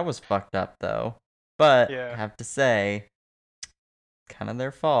right. That was fucked up though. But yeah. I have to say, kind of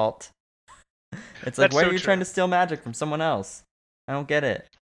their fault. It's like, why are you trying to steal magic from someone else? I don't get it.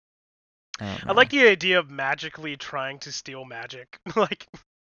 I like the idea of magically trying to steal magic. Like,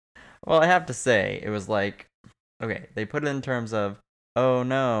 well, I have to say, it was like, okay, they put it in terms of, oh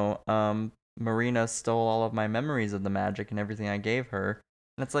no, Marina stole all of my memories of the magic and everything I gave her.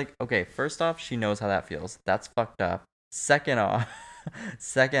 And it's like, okay, first off, she knows how that feels. That's fucked up. Second off,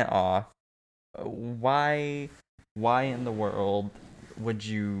 second off, why in the world would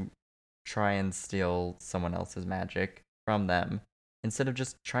you try and steal someone else's magic from them instead of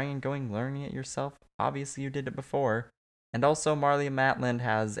just trying and going learning it yourself? Obviously you did it before. And also Marley Matland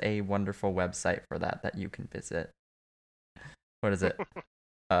has a wonderful website for that you can visit. What is it?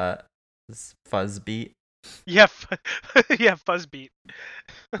 uh Fuzzbeat. Yeah, yeah, Fuzzbeat.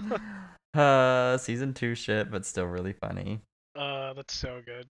 Season 2 shit, but still really funny. That's so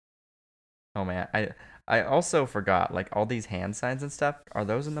good. Oh man, I also forgot, like, all these hand signs and stuff. Are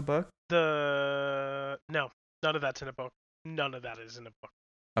those in the book? No, none of that's in a book. None of that is in a book.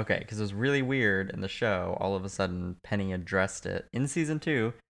 Okay, because it was really weird in the show. All of a sudden, Penny addressed it in season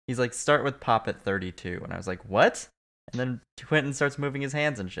 2. He's like, start with pop at 32, and I was like, what? And then Quentin starts moving his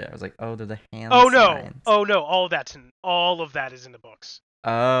hands and shit. I was like, oh, they're the hand signs. Oh no, all of that is in the books.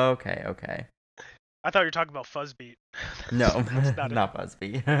 Okay. I thought you were talking about Fuzzbeat. No, not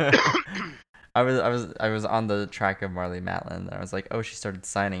Fuzzbeat. I was on the track of Marley Matland, and I was like, oh, she started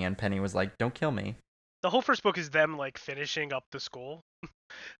signing, and Penny was like, don't kill me. The whole first book is them like finishing up the school.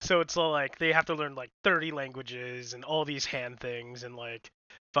 So it's all like they have to learn like 30 languages and all these hand things, and like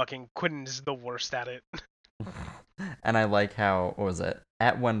fucking Quentin's the worst at it. And I like how, what was it?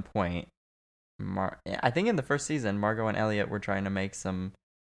 At one point, I think in the first season, Margot and Elliot were trying to make some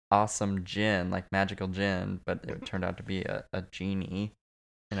awesome gin, like magical gin, but it turned out to be a genie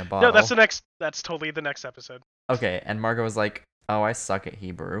in a bottle. No, that's totally the next episode. Okay, and Margot was like, oh, I suck at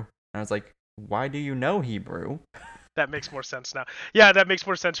Hebrew. And I was like, why do you know Hebrew? That makes more sense now. Yeah, that makes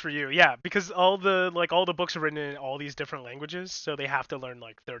more sense for you. Yeah, because all the books are written in all these different languages, so they have to learn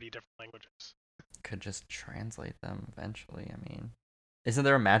like 30 different languages. Could just translate them eventually. I mean, isn't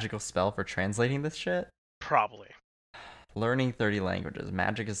there a magical spell for translating this shit? Probably. Learning 30 languages.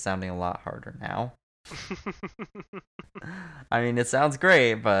 Magic is sounding a lot harder now. I mean, it sounds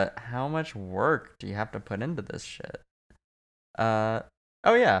great, but how much work do you have to put into this shit? Oh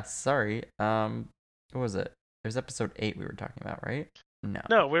yeah, sorry. What was it? It was episode 8 we were talking about, right?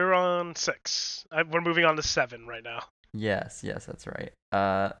 No, we're on 6. We're moving on to 7 right now. Yes, that's right.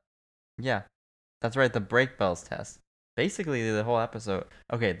 Yeah, that's right. The break bells test. Basically, the whole episode.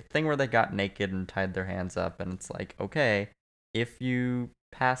 Okay, the thing where they got naked and tied their hands up, and it's like, okay, if you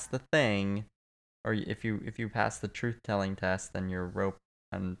pass the thing, or if you pass the truth-telling test, then your rope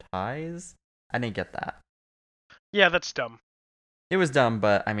unties. I didn't get that. Yeah, that's dumb. It was dumb,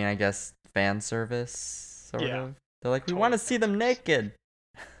 but I mean, I guess fan service, sort of. They're like, we want to see them naked.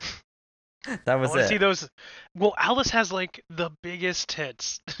 That was it. I want to see those. Well, Alice has like the biggest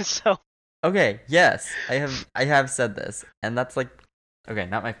tits, so. Okay, yes, I have said this, and that's like, okay,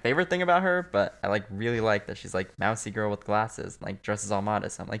 not my favorite thing about her, but I like really like that she's like mousy girl with glasses, like dresses all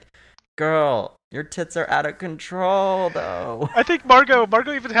modest. I'm like, girl, your tits are out of control, though. I think Margot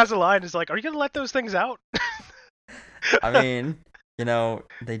even has a line. Is like, are you gonna let those things out? I mean, you know,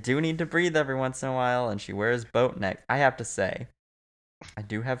 they do need to breathe every once in a while, and she wears boat neck. I have to say, I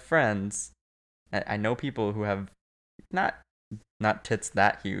do have friends. I know people who have not tits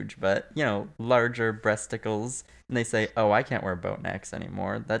that huge, but, you know, larger breasticles, and they say, oh, I can't wear boat necks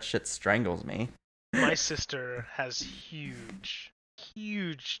anymore. That shit strangles me. My sister has huge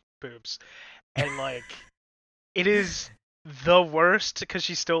boobs, and like, it is the worst because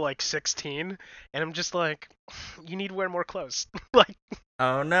she's still like 16, and I'm just like, you need to wear more clothes. Like,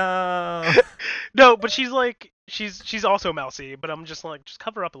 oh no. No, but she's like, she's also mousy, but I'm just like, just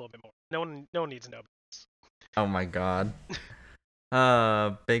cover up a little bit more. No one needs to know. Oh my god.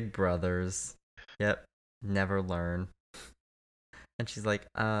 Big brothers. Yep. Never learn. And she's like,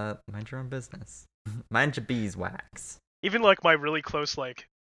 mind your own business. Mind your beeswax. Even like my really close like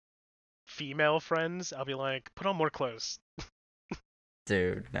female friends, I'll be like, put on more clothes.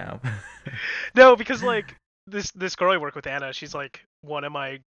 Dude, no. No, because like this girl I work with, Anna, she's like one of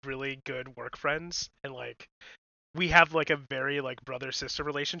my really good work friends, and like we have like a very like brother sister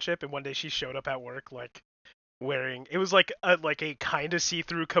relationship. And one day she showed up at work like wearing, it was like a kind of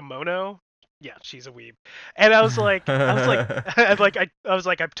see-through kimono. Yeah, she's a weeb. And I was like, I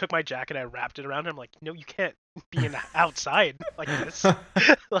took my jacket, I wrapped it around her. I'm like, no, you can't be outside like this.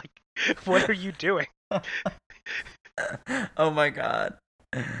 Like, what are you doing? Oh my god.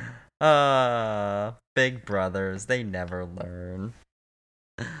 Big brothers, they never learn.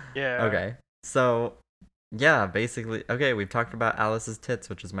 Yeah. Okay, so yeah, basically, okay, we've talked about Alice's tits,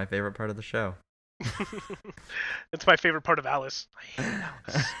 which is my favorite part of the show. It's my favorite part of Alice. I hate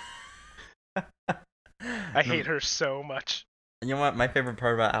Alice. I hate her so much. You know what? My favorite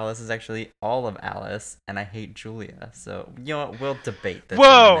part about Alice is actually all of Alice, and I hate Julia. So, you know what? We'll debate this in a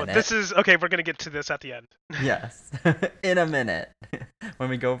Whoa, minute. this is okay. We're gonna get to this at the end. Yes, in a minute. When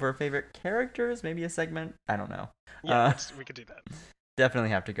we go over our favorite characters, maybe a segment. I don't know. Yeah, we could do that.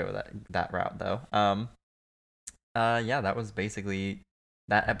 Definitely have to go that route though. Yeah, that was basically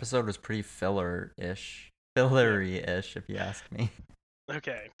that episode was pretty fillery-ish, if you ask me.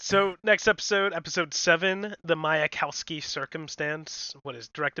 Okay, so next episode, episode 7, The Mayakowski Circumstance. What is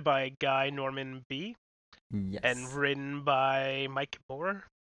directed by Guy Norman B. Yes. And written by Mike Moore.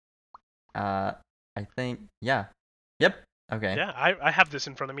 I think yeah. Yep. Okay. Yeah, I have this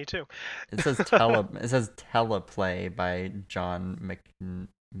in front of me too. It says teleplay by John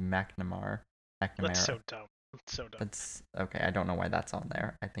McNamara. That's so dumb. It's so dumb. That's okay. I don't know why that's on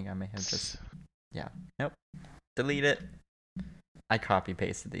there. I think I may have just Nope. Delete it. I copy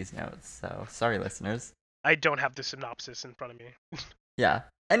pasted these notes, so sorry, listeners. I don't have the synopsis in front of me. Yeah.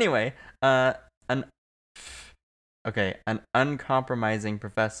 Anyway, an uncompromising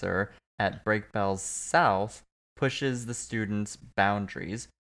professor at Breakbells South pushes the students' boundaries.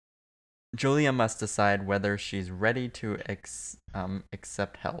 Julia must decide whether she's ready to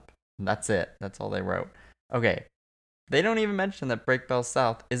accept help. That's it. That's all they wrote. Okay. They don't even mention that Breakbells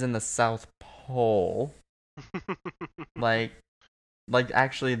South is in the South Pole. like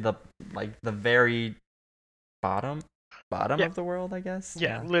actually the very bottom of the world, I guess.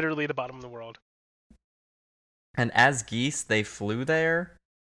 Yeah, literally the bottom of the world. And as geese, they flew there.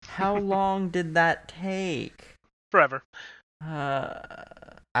 How long did that take? Forever.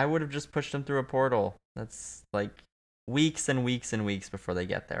 I would have just pushed them through a portal. That's like weeks and weeks and weeks before they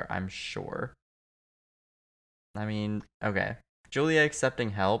get there, I'm sure. I mean, okay. Julia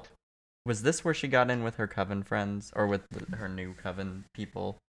accepting help. Was this where she got in with her coven friends or with her new coven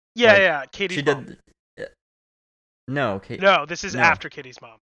people? Yeah, Katie's mom. No, No, this is after Katie's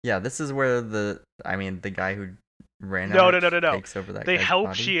mom. Yeah, this is where the guy who ran out No. takes over that The guy's help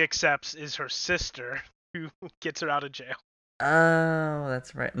body. she accepts is her sister, who gets her out of jail. Oh,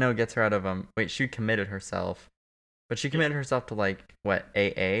 that's right. No, gets her out of Wait, she committed herself, but she committed herself to like what,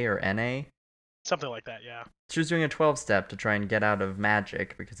 AA or NA? Something like that, yeah. She was doing a 12-step to try and get out of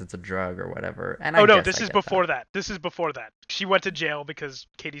magic because it's a drug or whatever. And this is before that. This is before that. She went to jail because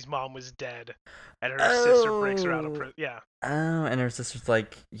Katie's mom was dead, and her sister breaks her out of prison. Yeah. Oh, and her sister's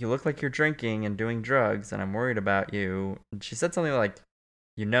like, "You look like you're drinking and doing drugs, and I'm worried about you." And she said something like,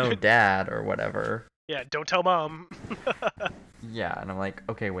 Dad or whatever. Yeah, don't tell mom. Yeah, and I'm like,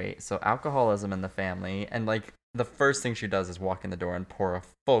 okay, wait. So alcoholism in the family, and like the first thing she does is walk in the door and pour a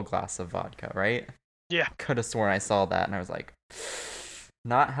full glass of vodka, right? Yeah. Could have sworn I saw that, and I was like,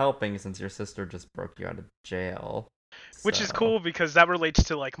 not helping since your sister just broke you out of jail. Which is cool because that relates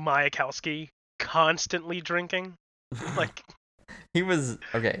to like Mayakowski constantly drinking. Like he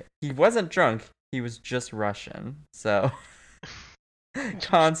wasn't drunk, he was just Russian. So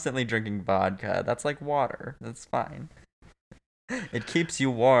constantly drinking vodka. That's like water. That's fine. It keeps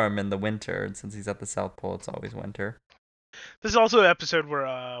you warm in the winter, and since he's at the South Pole, it's always winter. This is also an episode where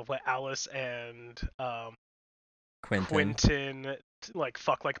Alice and Quentin like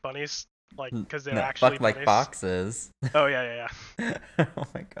fuck like bunnies, like because they're actually fuck like boxes. Oh yeah. Oh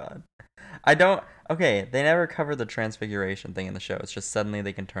my god. Okay, they never cover the transfiguration thing in the show. It's just suddenly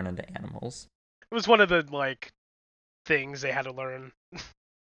they can turn into animals. It was one of the like things they had to learn.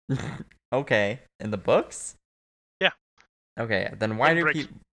 Okay, in the books? Yeah. Okay, then why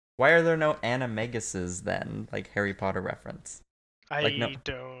are there no animaguses then, like Harry Potter reference? I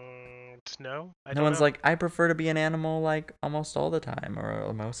don't know. No one's like, I prefer to be an animal like almost all the time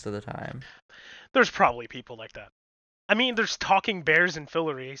or most of the time. There's probably people like that. I mean, there's talking bears in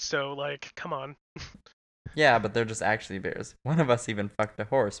Fillory, so like, come on. Yeah, but they're just actually bears. One of us even fucked a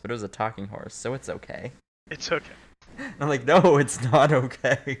horse, but it was a talking horse, so it's okay. It's okay. And I'm like, no, it's not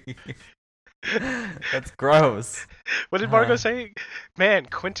okay. That's gross. What did Margot say? Man,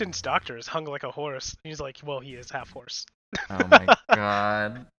 Quentin's doctor is hung like a horse. He's like, well, he is half horse. Oh my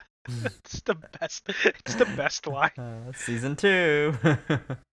god. It's the best. It's the best line. Season 2.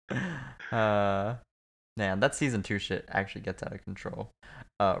 Man, that season 2 shit actually gets out of control.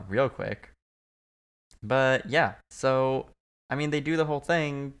 Real quick. But yeah, so I mean, they do the whole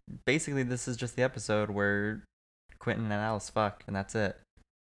thing. Basically, this is just the episode where Quentin and Alice fuck, and that's it.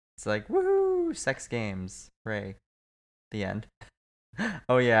 It's like, woohoo, sex games, hooray. The end.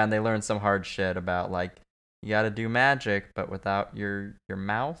 Oh yeah, and they learn some hard shit about like you gotta do magic, but without your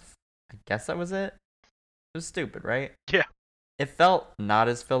mouth. I guess that was it. It was stupid, right? Yeah. It felt not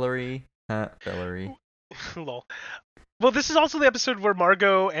as fillery. Fillery. Lol. Well, this is also the episode where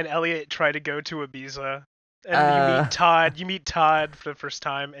Margot and Elliot try to go to Ibiza, And you meet Todd for the first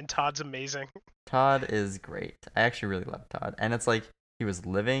time, and Todd's amazing. Todd is great. I actually really love Todd. And it's like he was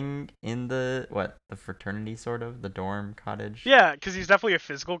living in the fraternity sort of, the dorm cottage. Yeah, because he's definitely a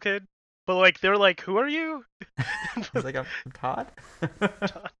physical kid. But like they're like, who are you? He's like, I'm Todd.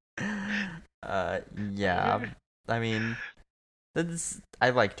 Todd. Yeah. I mean, I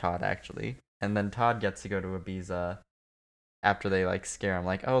like Todd actually. And then Todd gets to go to Ibiza after they like scare him,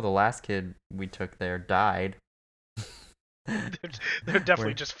 like, oh, the last kid we took there died. They're definitely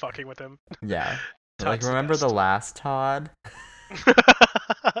Where- just fucking with him. Yeah. Like, Todd's remember the best. last Todd?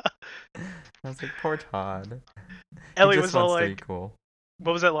 I was like, poor Todd. He Elliot just was all wants to be like, cool.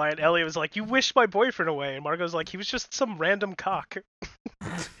 what was that line? Elliot was like, you wished my boyfriend away. And Margot's like, he was just some random cock.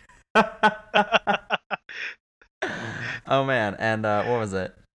 Oh man, and what was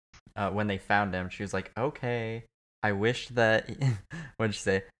it? When they found him, she was like, "Okay, I wish that." What did she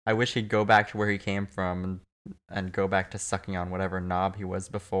say? I wish he'd go back to where he came from and go back to sucking on whatever knob he was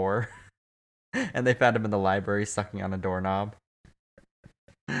before. And they found him in the library sucking on a doorknob.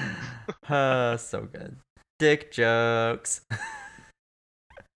 So good. Dick jokes.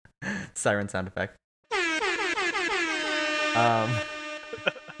 Siren sound effect.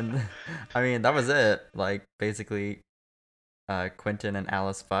 And, I mean, that was it. Like, basically, Quentin and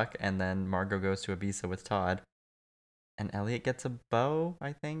Alice fuck, and then Margot goes to Ibiza with Todd, and Elliot gets a bow,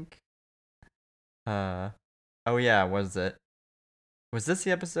 I think. Oh yeah, was it? Was this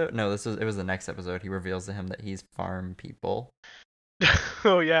the episode? No, it was the next episode. He reveals to him that he's farm people.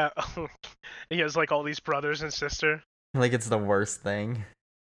 Oh yeah. He has like all these brothers and sister. Like it's the worst thing.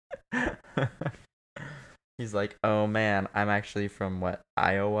 He's like, oh man, I'm actually from what,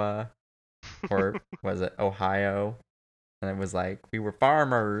 Iowa? Or was it Ohio? And it was like, we were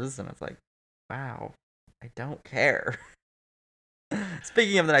farmers. And it's like, wow, I don't care.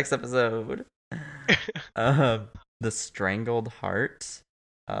 Speaking of the next episode, The Strangled Heart,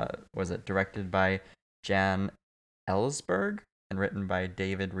 was it directed by Jan Ellsberg and written by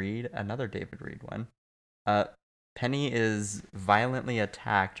David Reed, another David Reed one. Penny is violently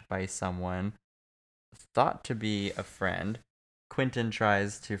attacked by someone thought to be a friend. Quentin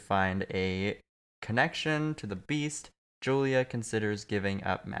tries to find a connection to the beast. Julia considers giving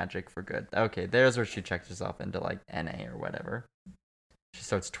up magic for good. Okay, there's where she checks herself into like NA or whatever. She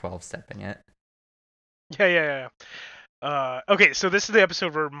starts 12-stepping it. Yeah. Okay, so this is the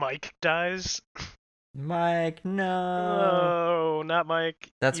episode where Mike dies. Mike, no. Oh, not Mike.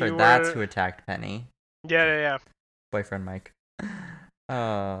 That's You right. That's were- who attacked Penny. Yeah. Boyfriend Mike.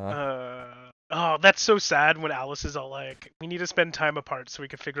 Oh, that's so sad when Alice is all like, we need to spend time apart so we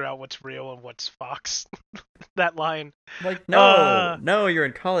can figure out what's real and what's Fox. That line. Like, no, you're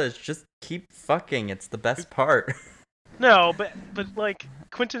in college. Just keep fucking. It's the best part. No, but like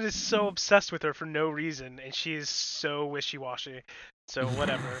Quentin is so obsessed with her for no reason, and she is so wishy-washy. So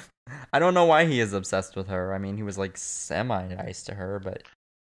whatever. I don't know why he is obsessed with her. I mean, he was like semi-nice to her, but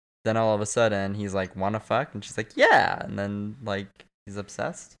then all of a sudden he's like, wanna fuck? And she's like, yeah. And then like he's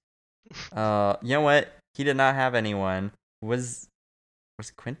obsessed. You know what? He did not have anyone. Was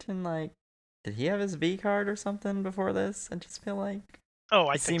Quentin like, did he have his V card or something before this? I just feel like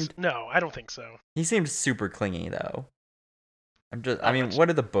Oh, no, I don't think so. he seemed super clingy though. Not I mean, much. what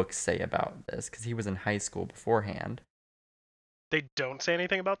do the books say about this? Because he was in high school beforehand. They don't say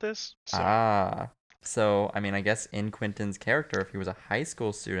anything about this. So. So I mean, I guess in Quentin's character, if he was a high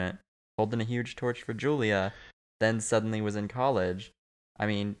school student holding a huge torch for Julia, then suddenly was in college, I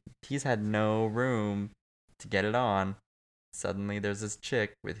mean, he's had no room to get it on. Suddenly there's this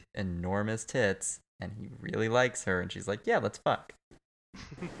chick with enormous tits, and he really likes her, and she's like, yeah, let's fuck.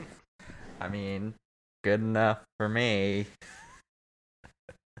 I mean, good enough for me.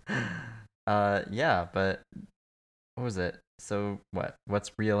 Yeah, but what was it? So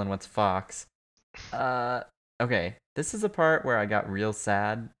what's real and what's Fox? Okay, this is a part where I got real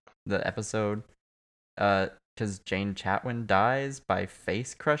sad, the episode, because Jane Chatwin dies by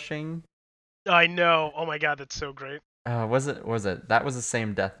face crushing. I know. Oh my god, that's so great. Was it that was the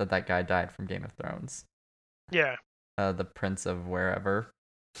same death that guy died from Game of Thrones? Yeah. The Prince of wherever.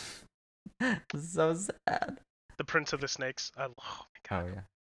 So sad. The Prince of the Snakes. Oh my god. Oh yeah.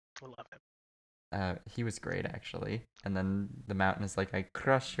 I love him. He was great actually. And then the mountain is like, I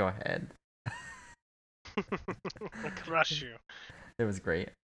crush your head. I crush you. It was great.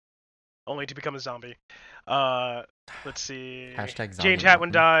 Only to become a zombie. Let's see. Hashtag Jane zombie Chatwin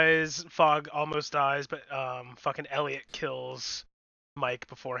mountain. dies. Fogg almost dies, but fucking Elliot kills Mike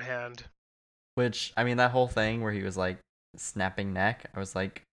beforehand. Which, I mean, that whole thing where he was like snapping neck, I was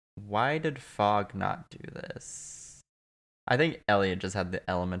like, why did Fogg not do this? I think Elliot just had the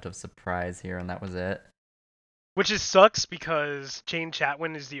element of surprise here, and that was it. Which is sucks because Jane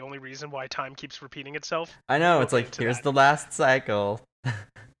Chatwin is the only reason why time keeps repeating itself. I We know, will it's get like, into here's that. the last cycle.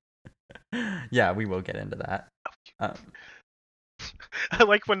 Yeah, we will get into that. Um, I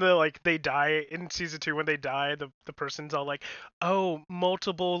like when they die in season 2 when they die, the person's all like, "Oh,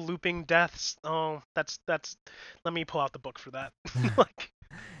 multiple looping deaths. Oh, that's let me pull out the book for that." Like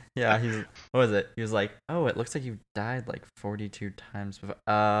yeah, what was it? He was like, oh, it looks like you've died like 42 times before.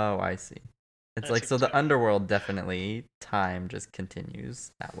 Oh, I see. It's I like, see so what's the going on. underworld definitely, time just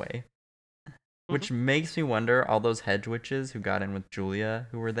continues that way. Mhm. Which makes me wonder, all those hedge witches who got in with Julia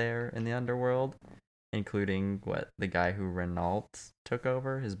who were there in the underworld, including the guy who Renault took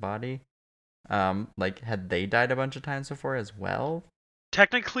over his body. Like, had they died a bunch of times before as well?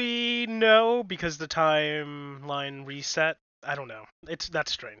 Technically no, because the timeline reset. I don't know.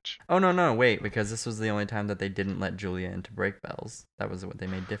 That's strange. Oh no, no, wait, because this was the only time that they didn't let Julia into Break Bells. That was what they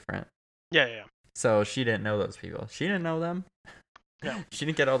made different. Yeah, yeah, yeah. So she didn't know those people. She didn't know them. No. She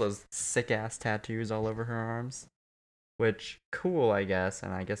didn't get all those sick ass tattoos all over her arms. Which, cool, I guess.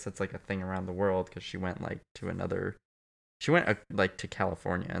 And I guess that's like a thing around the world because she went like to another. She went like to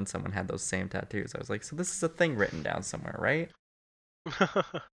California and someone had those same tattoos. I was like, so this is a thing written down somewhere, right?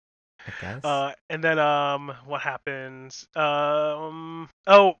 I guess. And then what happens? Oh,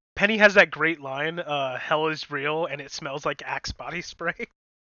 Penny has that great line, hell is real and it smells like Axe body spray.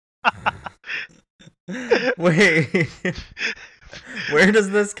 Wait. Where does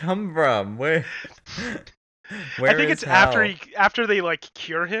this come from? I Where think is it's after hell? after they like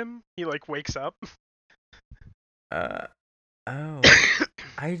cure him, he like wakes up. Uh oh.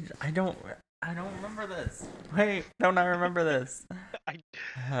 I don't remember this. Wait, don't I remember this? I,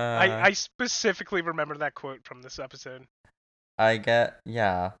 I Uh I specifically remember that quote from this episode.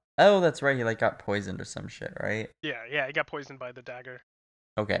 yeah. Oh, that's right. He like got poisoned or some shit, right? Yeah, yeah, he got poisoned by the dagger.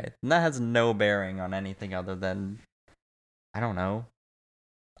 Okay. And that has no bearing on anything other than, I don't know.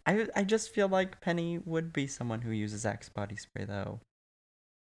 I just feel like Penny would be someone who uses Axe body spray though,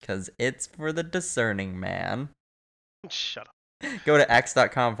 cuz it's for the discerning man. Shut up. Go to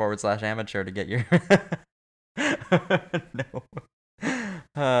x.com/amateur to get your no.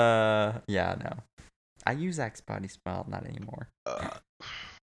 Yeah, no. I use Axe body spray, not anymore.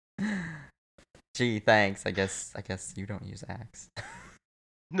 Gee, thanks. I guess you don't use Axe.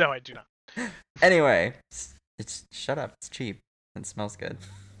 No, I do not. Anyway, it's shut up. It's cheap and smells good.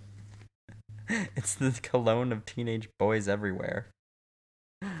 It's the cologne of teenage boys everywhere.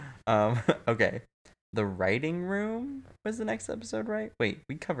 Okay. The writing room was the next episode, right? Wait,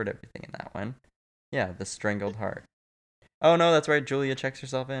 we covered everything in that one. Yeah, the strangled heart. Oh no, that's right. Julia checks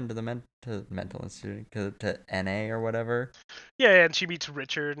herself into the mental institute to NA or whatever. Yeah, and she meets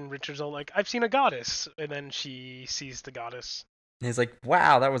Richard, and Richard's all like, "I've seen a goddess," and then she sees the goddess. And he's like,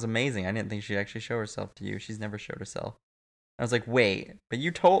 "Wow, that was amazing. I didn't think she'd actually show herself to you. She's never showed herself." I was like, "Wait, but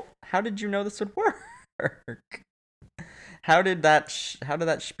you told? How did you know this would work? How did that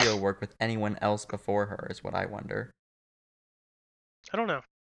spiel work with anyone else before her? Is what I wonder. I don't know.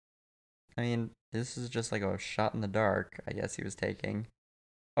 I mean, this is just like a shot in the dark. I guess he was taking.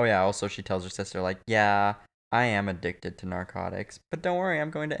 Oh yeah. Also, she tells her sister like, "Yeah, I am addicted to narcotics, but don't worry,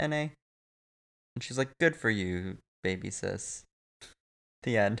 I'm going to NA." And she's like, "Good for you, baby sis."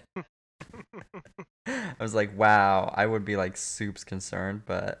 The end. I was like, wow, I would be like soups concerned,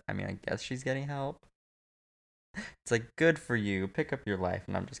 but I mean, I guess she's getting help. It's like, good for you. Pick up your life,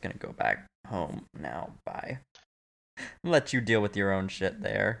 and I'm just gonna go back home now. Bye. Let you deal with your own shit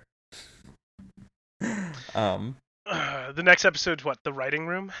there. um, The next episode's what? The writing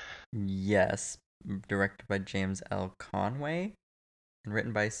room. yes, directed by James L. Conway and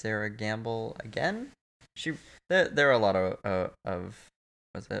written by Sarah Gamble again. She there are a lot of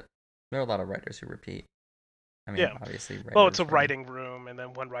was it? There are a lot of writers who repeat. I mean, Yeah. obviously Well, it's writers a from writing room, and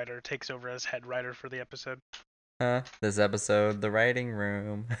then one writer takes over as head writer for the episode. this episode, the writing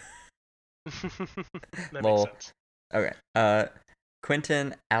room. That makes Lol. sense. Okay.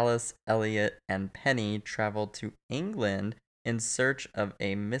 Quentin, Alice, Elliot, and Penny travel to England in search of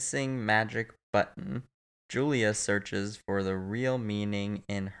a missing magic button. Julia searches for the real meaning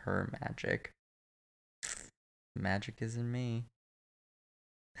in her magic. Magic is in me.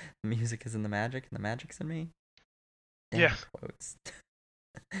 The music is in the magic, and the magic's in me. Damn Yeah. quotes.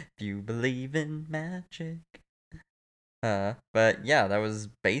 Do you believe in magic? But yeah, that was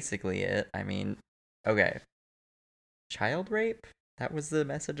basically it. I mean, okay. Child rape? That was the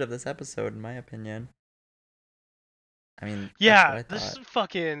message of this episode, in my opinion. I mean, that's what Yeah, I this is thought.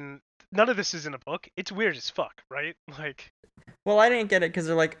 fucking. None of this is in a book. It's weird as fuck, right? Like, Well, I didn't get it because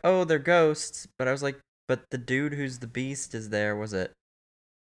they're like, oh, they're ghosts. But I was like, but the dude who's the beast is there. Was it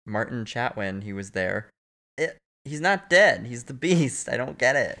Martin Chatwin? He was there. He's not dead. He's the Beast. I don't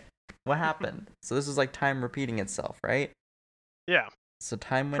get it. What happened? So this is like time repeating itself, right? Yeah. So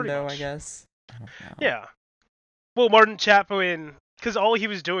time Pretty window, much. I guess. I don't know. Yeah. Well, Martin Chapman, because all he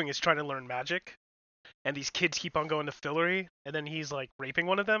was doing is trying to learn magic, and these kids keep on going to Fillory, and then he's like raping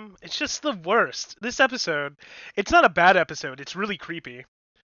one of them. It's just the worst. This episode, it's not a bad episode. It's really creepy.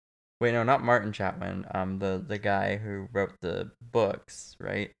 Wait, no, not Martin Chatwin. The guy who wrote the books,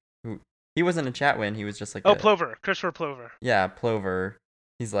 right? Who he wasn't a Chatwin. He was just like Plover, Christopher Plover. Yeah, Plover.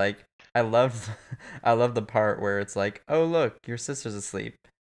 He's like, I love I love the part where it's like, oh look, your sister's asleep.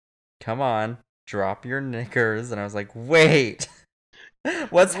 Come on, drop your knickers. And I was like, wait.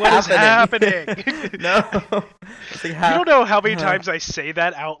 What is happening? No. You don't know how many times I say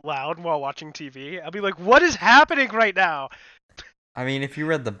that out loud while watching TV. I'll be like, what is happening right now? I mean, if you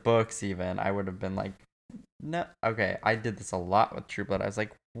read the books even, I would have been like, no. Okay, I did this a lot with True Blood. I was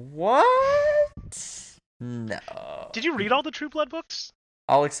like, what? No. Did you read all the True Blood books?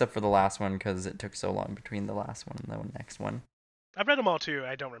 All except for the last one because it took so long between the last one and the next one. I've read them all too.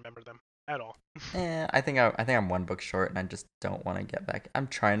 I don't remember them at all. I think I'm one book short, and I just don't want to get back. I'm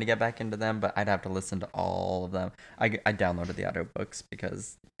trying to get back into them, but I'd have to listen to all of them. I downloaded the audiobooks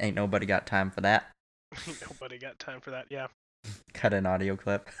because ain't nobody got time for that. Nobody got time for that. Yeah. Cut an audio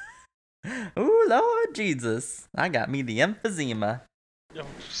clip. Ooh, Lord Jesus! I got me the emphysema. Oh,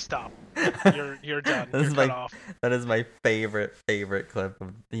 stop. You're done. You're cut off. That is my favorite clip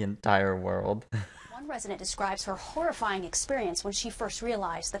of the entire world. One resident describes her horrifying experience when she first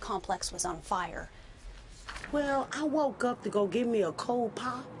realized the complex was on fire. Well, I woke up to go get me a cold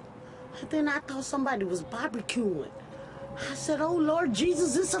pop, and then I thought somebody was barbecuing. I said, oh, Lord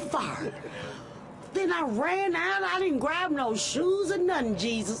Jesus, it's a fire. Then I ran out. I didn't grab no shoes or nothing,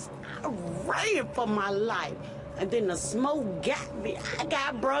 Jesus. I ran for my life. And then the smoke got me. I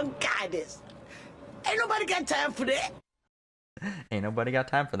got bronchitis. Ain't nobody got time for that. Ain't nobody got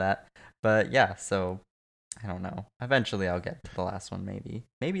time for that. But yeah, so I don't know. Eventually I'll get to the last one, maybe.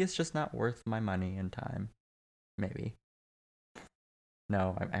 Maybe it's just not worth my money and time. Maybe.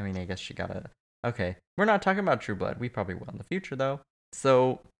 No, I mean, I guess she gotta... Okay, we're not talking about True Blood. We probably will in the future, though.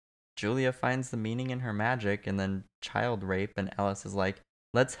 So, Julia finds the meaning in her magic, and then child rape, and Alice is like,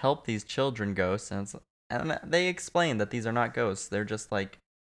 let's help these children ghosts. And they explain that these are not ghosts. They're just like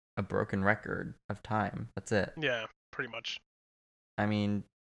a broken record of time. That's it. Yeah, pretty much. I mean,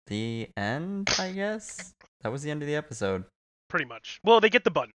 the end, I guess? That was the end of the episode. Pretty much. Well, they get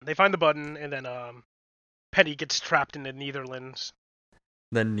the button. They find the button, and then Penny gets trapped in the Netherlands.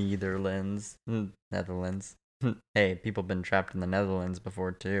 The Netherlands. Netherlands. Hey, people have been trapped in the Netherlands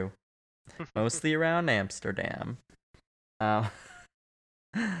before, too. Mostly around Amsterdam.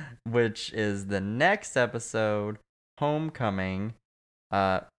 Which is the next episode, Homecoming,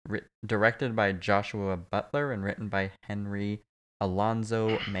 directed by Joshua Butler and written by Henry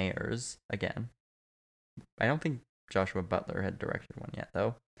Alonzo Mayers. Again, I don't think Joshua Butler had directed one yet,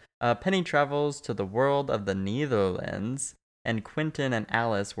 though. Penny travels to the world of the Netherlands, and Quentin and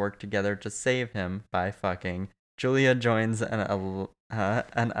Alice work together to save him by fucking. Julia joins an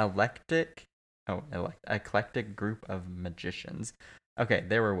eclectic group of magicians. Okay,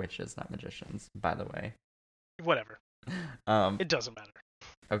 they were witches, not magicians, by the way. Whatever. It doesn't matter.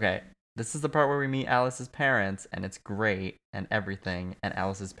 Okay, this is the part where we meet Alice's parents, and it's great, and everything, and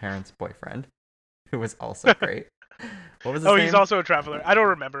Alice's parents' boyfriend, who was also great. What was his name? He's also a traveler. I don't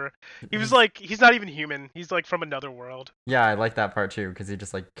remember. He was like, he's not even human. He's like from another world. Yeah, I like that part too, because he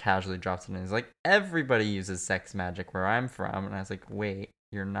just like casually drops it in. He's like, everybody uses sex magic where I'm from. And I was like, wait,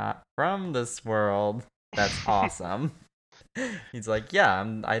 you're not from this world. That's awesome. He's like, yeah,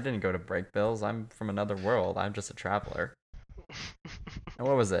 I didn't go to Breakbills. I'm from another world. I'm just a traveler. And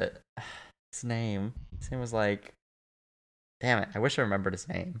what was it? His name was like, damn it, I wish I remembered his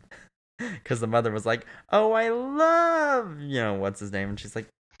name. Because the mother was like, oh, I love, what's his name? And she's like,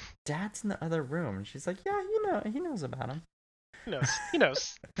 Dad's in the other room. And she's like, yeah, he knows about him. He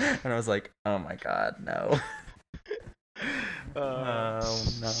knows. And I was like, oh my God, no. Oh,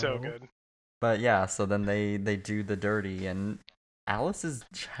 no. So good. But yeah, so then they do the dirty, and Alice's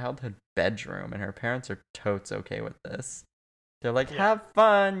childhood bedroom, and her parents are totes okay with this. They're like, have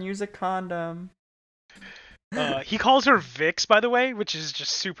fun, use a condom. He calls her Vix, by the way, which is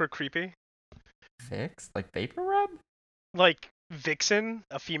just super creepy. Vix? Like Vapor Rub? Like Vixen,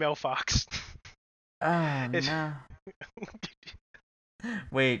 a female fox. Oh, no.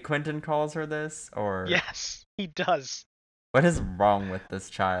 Wait, Quentin calls her this? Or yes, he does. What is wrong with this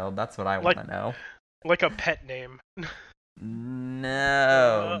child? That's what I want to know. Like a pet name.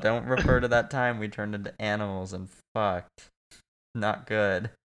 No, don't refer to that time we turned into animals and fucked. Not good.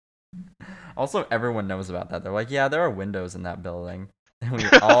 Also, everyone knows about that. They're like, yeah, there are windows in that building. And we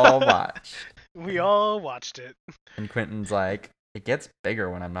all watched. We all watched it. And Quentin's like, it gets bigger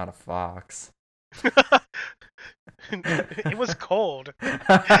when I'm not a fox. It was cold.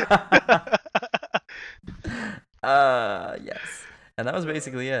 Yes. And that was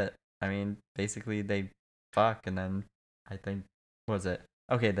basically it. I mean, basically they fuck and then I think, what was it?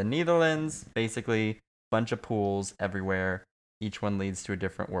 Okay, the Netherlands, basically bunch of pools everywhere. Each one leads to a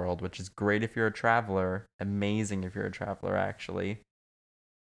different world, which is great if you're a traveler. Amazing if you're a traveler, actually.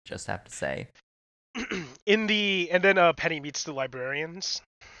 Just have to say. And then Penny meets the librarians,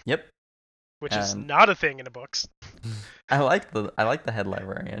 Yep. which is not a thing in the books. I like the head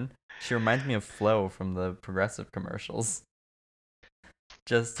librarian. She reminds me of Flo from the Progressive commercials.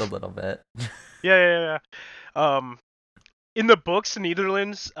 Just a little bit. Yeah. In the books, the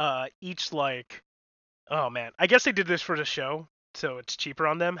Netherlands, each like, oh man, I guess they did this for the show, so it's cheaper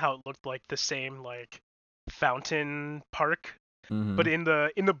on them. How it looked like the same like fountain park, Mm-hmm. but in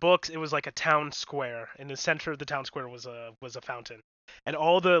the books, it was like a town square. In the center of the town square was a fountain, and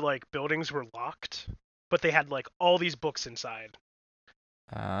all the like buildings were locked, but they had like all these books inside.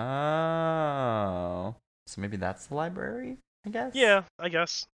 Oh. So maybe that's the library, I guess? Yeah, I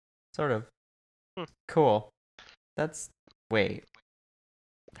guess. Sort of. Cool. Wait.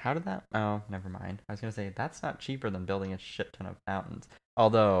 How did that... Oh, never mind. I was going to say, that's not cheaper than building a shit ton of fountains.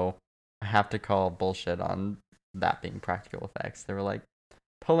 Although, I have to call bullshit on that being practical effects. They were like,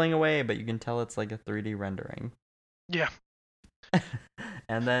 pulling away, but you can tell it's like a 3D rendering. Yeah.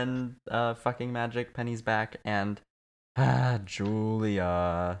 And then, fucking magic, Penny's back, and...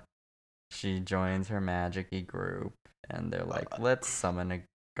 Julia. She joins her magic-y group, and they're like, let's summon a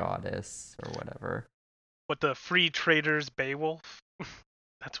goddess, or whatever. What, the Free Traders Beowulf?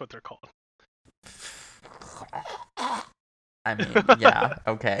 That's what they're called. I mean, yeah,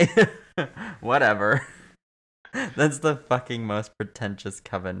 okay. Whatever. That's the fucking most pretentious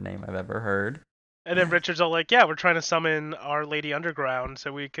coven name I've ever heard. And then Richard's all like, yeah, we're trying to summon Our Lady Underground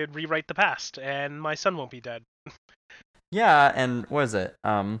so we could rewrite the past, and my son won't be dead. Yeah, and what is it?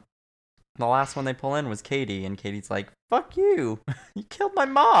 The last one they pull in was Katie, and Katie's like, fuck you! You killed my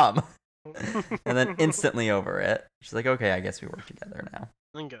mom! And then instantly over it. She's like, okay, I guess we work together now.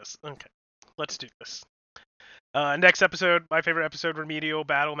 I guess. Okay. Let's do this. Next episode, my favorite episode, Remedial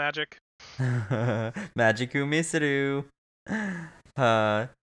Battle Magic. Magiku Misuru.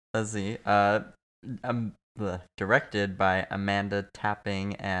 Let's see. Directed by Amanda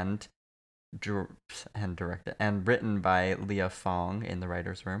Tapping and directed and written by Leah Fong in the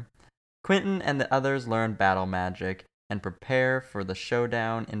writer's room. Quentin and the others learn battle magic and prepare for the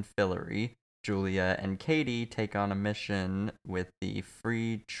showdown in Fillory. Julia and Katie take on a mission with the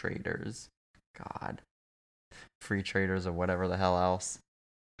Free Traders. God. Free Traders or whatever the hell else.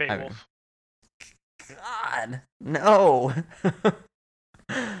 Beowulf. God, no.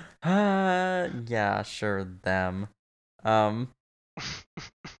 Yeah, sure, them.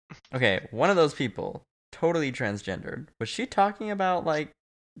 Okay, one of those people, totally transgendered. Was she talking about, like,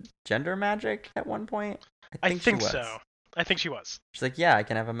 gender magic at one point? I think she was. so. I think she was. She's like, yeah, I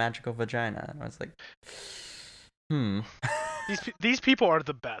can have a magical vagina. And I was like, These people are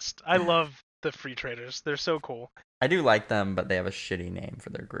the best. I love the Free Traders. They're so cool. I do like them, but they have a shitty name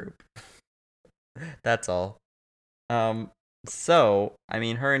for their group. That's all. So, I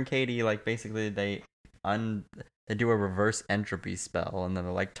mean, her and Katie, like, basically they do a reverse entropy spell, and then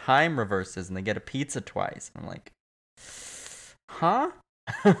they're like, time reverses, and they get a pizza twice. I'm like, huh?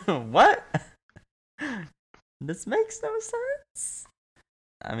 What? This makes no sense.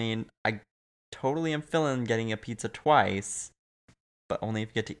 I mean, I totally am feeling getting a pizza twice, but only if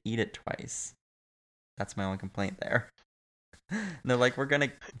you get to eat it twice. That's my only complaint there. And they're like, we're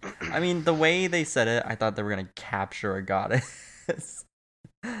gonna... I mean, the way they said it, I thought they were gonna capture a goddess.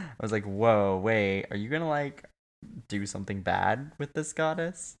 I was like, whoa, wait, are you gonna, like, do something bad with this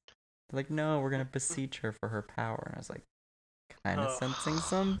goddess? They're like, no, we're gonna beseech her for her power. And I was like, kind of sensing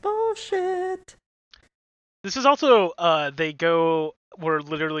some bullshit. This is also, we're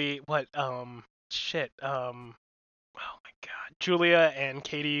literally, oh my god. Julia and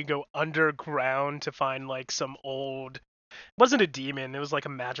Katie go underground to find, like, some old... It wasn't a demon, it was like a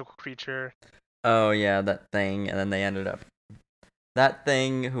magical creature. Oh, yeah, that thing. And then they ended up... That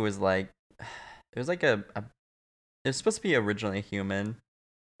thing who was like... It was like it was supposed to be originally a human,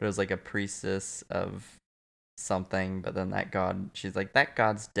 but it was like a priestess of something, but then that god... She's like, that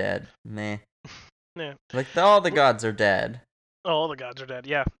god's dead. Meh. Yeah. Like, all the gods are dead. All the gods are dead,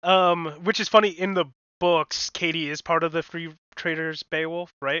 yeah. Which is funny, in the books, Katie is part of the Free Traders Beowulf,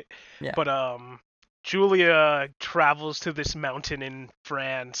 right? Yeah. But Julia travels to this mountain in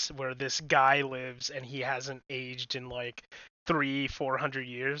France where this guy lives, and he hasn't aged in like 400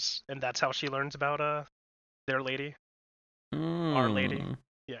 years, and that's how she learns about their lady, our lady. Mm.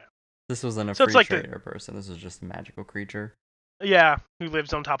 Yeah. This wasn't a So it's free like trader person. This was just a magical creature. Yeah, who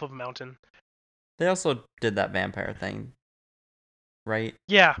lives on top of a mountain. They also did that vampire thing, right?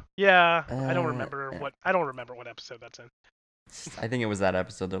 Yeah. I don't Uh, remember what episode that's in. I think it was that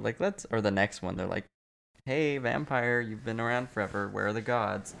episode. They're like, or the next one. They're like, hey, vampire, you've been around forever. Where are the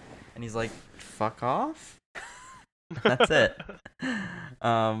gods? And he's like, fuck off. That's it.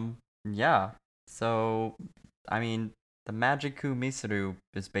 Yeah. So, I mean, the Magiku Misuru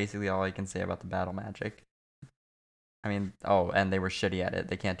is basically all I can say about the battle magic. I mean, and they were shitty at it.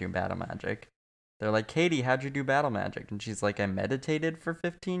 They can't do battle magic. They're like, Katie, how'd you do battle magic? And she's like, I meditated for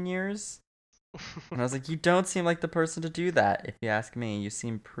 15 years. And I was like, you don't seem like the person to do that. If you ask me, you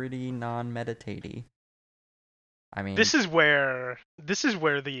seem pretty non-meditatey. I mean, This is where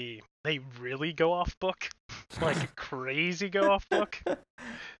they really go off book, like crazy go off book.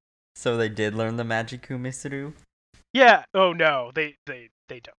 So they did learn the Magiku Misuru? Yeah. Oh no, they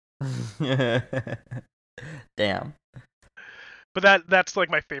don't. Damn. But that's like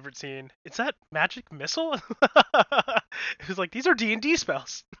my favorite scene. Is that magic missile? It was like, these are D&D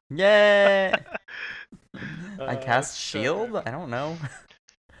spells. Yeah. I cast it's shield? I don't know.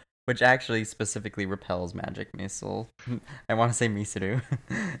 Which actually specifically repels magic missile. I want to say Misuru.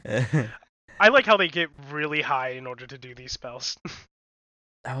 I like how they get really high in order to do these spells.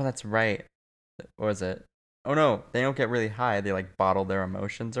 Oh, that's right. What was it? Oh no, they don't get really high. They like bottle their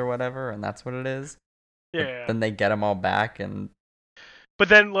emotions or whatever, and that's what it is. Yeah. Then they get them all back, and But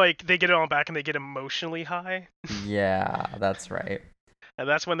then like they get it all back and they get emotionally high, yeah, that's right. and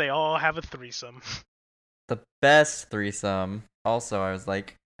that's when they all have a threesome. The best threesome. Also, I was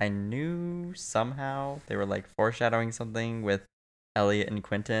like, I knew somehow they were like foreshadowing something with Elliot and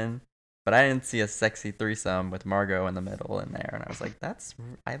Quentin, but I didn't see a sexy threesome with Margot in the middle in there, and I was like,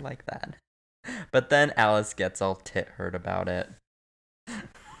 I like that. But then Alice gets all tit hurt about it.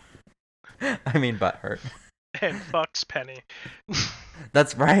 I mean, butt hurt. And fucks Penny.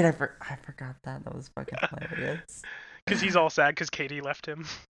 That's right. I forgot that. That was fucking hilarious. Because he's all sad because Katie left him.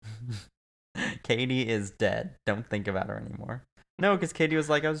 Katie is dead. Don't think about her anymore. No, because Katie was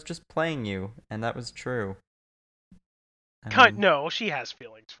like, I was just playing you, and that was true. No, she has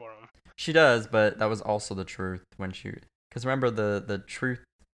feelings for him. She does, but that was also the truth when she. Because remember the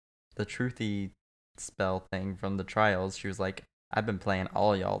truthy spell thing from the trials. She was like, I've been playing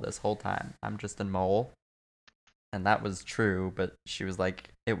all y'all this whole time. I'm just a mole. And that was true, but she was like,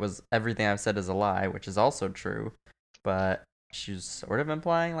 it was everything I've said is a lie, which is also true. But she's sort of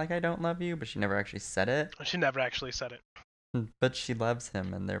implying like I don't love you, but she never actually said it. She never actually said it. But she loves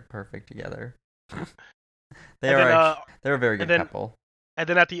him, and they're perfect together. They're a very good couple. And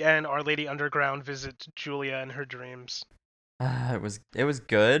then at the end, Our Lady Underground visits Julia in her dreams. It was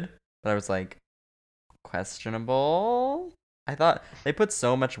good, but I was like, questionable. I thought they put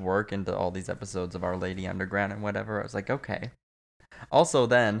so much work into all these episodes of Our Lady Underground and whatever. I was like, okay. Also,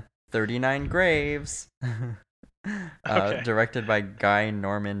 then 39 Graves, Okay. directed by Guy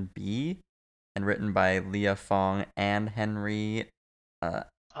Norman B, and written by Leah Fong and Henry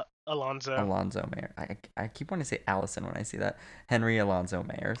Alonzo. Mayer. I keep wanting to say Allison when I see that. Henry Alonzo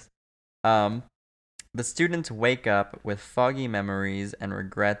Mayers. The students wake up with foggy memories and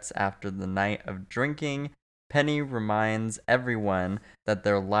regrets after the night of drinking. Penny reminds everyone that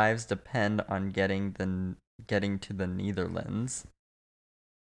their lives depend on getting to the Netherlands.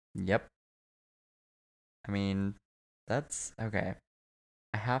 Yep. I mean, that's okay.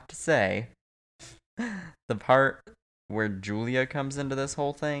 I have to say, the part where Julia comes into this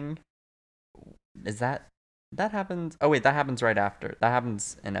whole thing, is that happens? Oh wait, that happens right after. That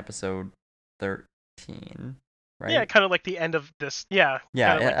happens in episode 13, right? Yeah, kind of like the end of this. Yeah.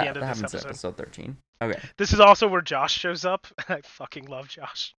 Yeah, Kind of like the end of that this happens in episode. episode 13. Okay. This is also where Josh shows up. I fucking love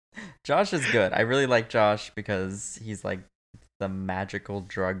Josh. Josh is good. I really like Josh because he's like the magical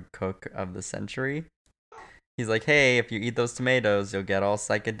drug cook of the century. He's like, hey, if you eat those tomatoes, you'll get all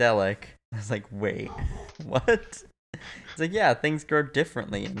psychedelic. I was like, wait, what? He's like, yeah, things grow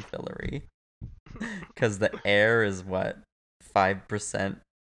differently in Fillory. Because the air is what? 5%?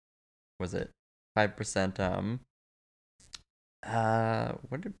 Was it? 5%,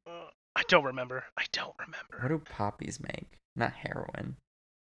 what did... I don't remember. What do poppies make? Not heroin.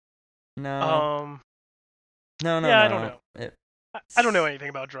 No. No. Yeah, I don't know. It I don't know anything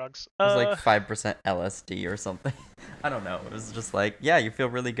about drugs. was like 5% LSD or something. I don't know. It was just like, yeah, you feel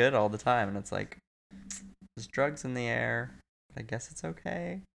really good all the time. And it's like, there's drugs in the air. I guess it's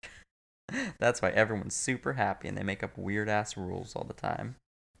okay. That's why everyone's super happy and they make up weird ass rules all the time.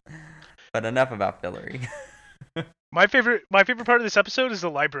 But enough about Fillory. My favorite part of this episode is the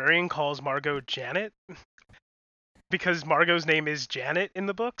librarian calls Margot Janet because Margot's name is Janet in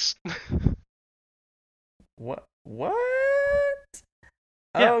the books. What? What?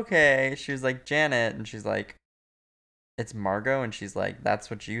 Yeah. Okay. She was like Janet, and she's like, it's Margot, and she's like, that's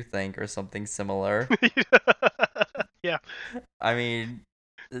what you think, or something similar. Yeah. I mean,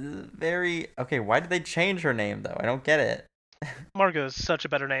 very okay. Why did they change her name though? I don't get it. Margot's such a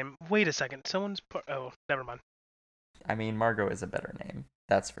better name. Wait a second. Oh, never mind. I mean, Margot is a better name,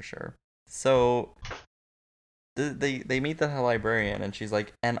 that's for sure. So they meet the librarian, and she's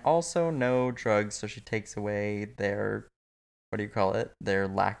like, and also no drugs. So she takes away their, what do you call it? Their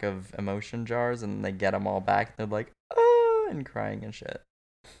lack of emotion jars, and they get them all back. They're like, oh, and crying and shit.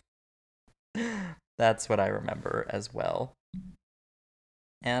 That's what I remember as well.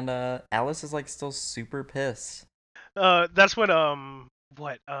 And Alice is like still super pissed. That's when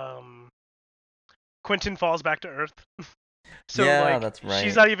Quentin falls back to Earth. So Yeah, like that's right.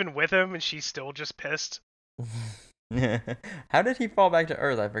 she's not even with him and she's still just pissed. How did he fall back to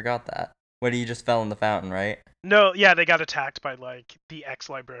Earth? I forgot that. What, he just fell in the fountain, right? No, yeah, they got attacked by like the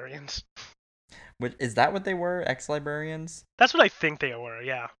ex-librarians. Is that what they were? Ex-librarians? That's what I think they were,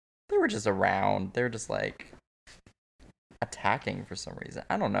 yeah. They were just around. They were just like attacking for some reason.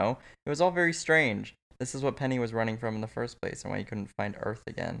 I don't know. It was all very strange. This is what Penny was running from in the first place, and why he couldn't find Earth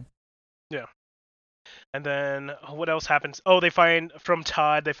again. Yeah. And then what else happens? Oh, they find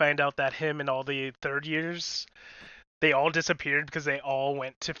out that him and all the third years, they all disappeared because they all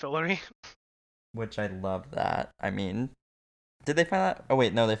went to Fillory. Which I love that. I mean, did they find out? Oh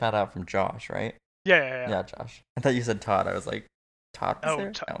wait, no, they found out from Josh, right? Yeah. Yeah, Josh. I thought you said Todd. I was like, Todd was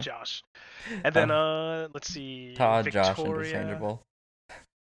there? No. Josh. And then let's see. Todd, Victoria. Josh, interchangeable.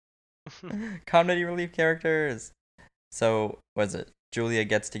 Comedy relief characters. So, was it Julia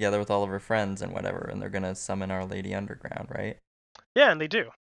gets together with all of her friends and whatever, and they're gonna summon Our Lady Underground, right? Yeah, and they do.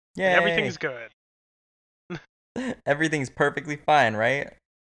 Yeah. And everything's good. Everything's perfectly fine, right?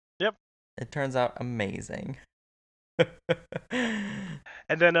 Yep. It turns out amazing.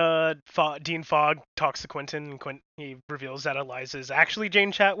 And then Dean Fogg talks to Quentin, and he reveals that Eliza is actually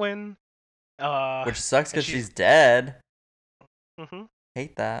Jane Chatwin. Which sucks because she's dead. Mm-hmm.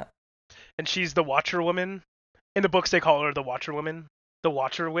 Hate that. And she's the Watcher Woman. In the books, they call her the Watcher Woman. The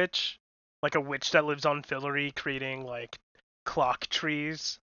Watcher Witch. Like a witch that lives on Fillory, creating, like, clock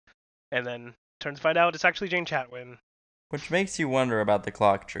trees. And then turns to find out it's actually Jane Chatwin. Which makes you wonder about the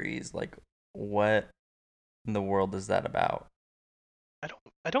clock trees. Like, what in the world is that about?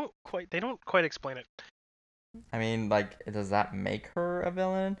 They don't quite explain it. I mean, like, does that make her a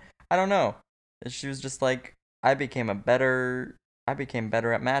villain? I don't know. She was just like, I became better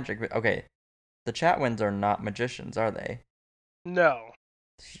at magic. But, okay, the Chatwins are not magicians, are they? No.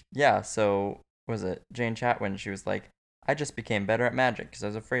 Yeah, so, was it Jane Chatwin? She was like, I just became better at magic because I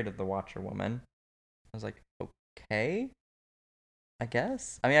was afraid of the Watcher Woman. I was like, okay, I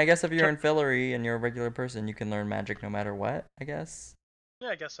guess. I mean, I guess if you're in Fillory and you're a regular person, you can learn magic no matter what, I guess. Yeah,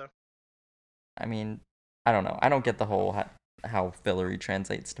 I guess so. I mean, I don't know. I don't get the whole how Fillory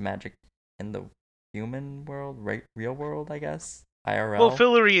translates to magic in the human world, real world, I guess. IRL. Well,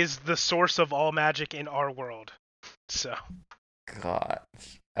 Fillory is the source of all magic in our world. So. God.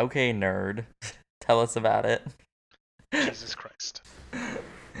 Okay, nerd. Tell us about it. Jesus Christ.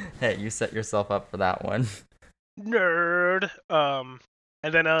 Hey, you set yourself up for that one. Nerd.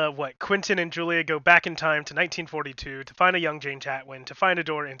 And then Quentin and Julia go back in time to 1942 to find a young Jane Chatwin to find a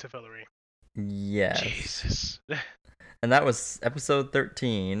door into Fillory. Yes. Jesus. And that was episode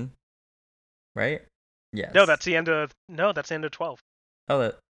 13, right? Yes. No, that's the end of 12.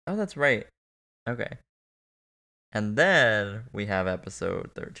 Oh, that's right. Okay. And then we have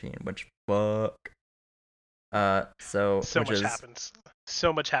episode 13, which fuck. So much happens.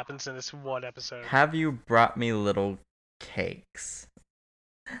 So much happens in this one episode. Have You Brought Me Little Cakes?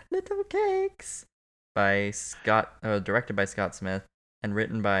 Little Cakes by directed by Scott Smith and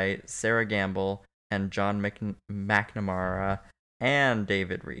written by Sarah Gamble and John McNamara and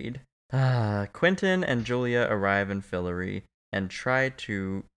David Reed. Quentin and Julia arrive in Fillory and try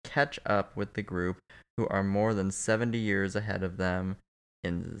to catch up with the group who are more than 70 years ahead of them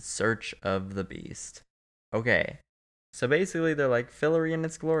in search of the beast. Okay, so basically they're like Fillory in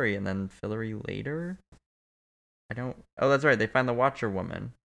its glory, and then Fillory later? Oh, that's right, they find the Watcher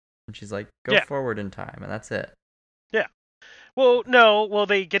Woman. And she's like, go forward in time, and that's it. Yeah. Well, no,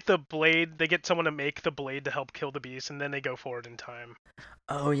 they get the blade, they get someone to make the blade to help kill the beast, and then they go forward in time.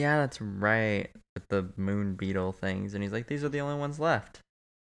 Oh, yeah, that's right. With the moon beetle things, and he's like, these are the only ones left.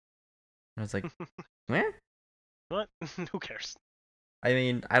 I was like, eh? What? Who cares? I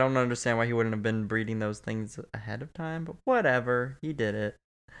mean, I don't understand why he wouldn't have been breeding those things ahead of time, but whatever. He did it,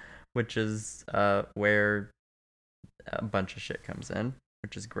 which is where a bunch of shit comes in,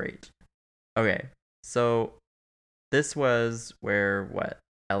 which is great. Okay, so this was where what?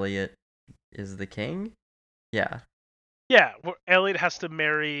 Elliot is the king? Yeah. Yeah, Elliot has to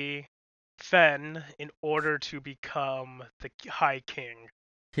marry Fen in order to become the High King.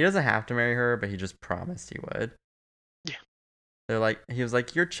 He doesn't have to marry her, but he just promised he would. Yeah. He was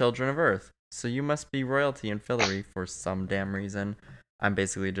like, you're children of Earth, so you must be royalty in Fillory for some damn reason. I'm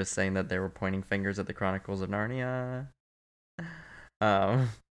basically just saying that they were pointing fingers at the Chronicles of Narnia. And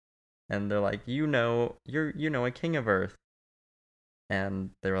they're like, you're a king of Earth.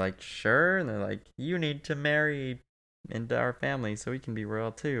 And they were like, sure. And they're like, you need to marry into our family so we can be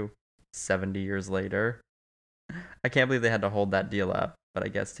royal too. 70 years later. I can't believe they had to hold that deal up, but I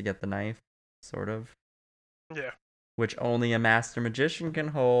guess to get the knife, sort of. Yeah. Which only a master magician can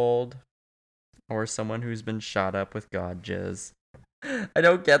hold. Or someone who's been shot up with god jizz. I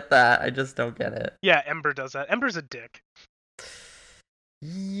don't get that. I just don't get it. Yeah, Ember does that. Ember's a dick.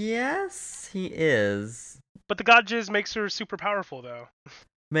 Yes, he is. But the god jizz makes her super powerful, though.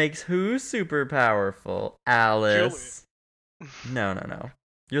 Makes who super powerful? Alice. No.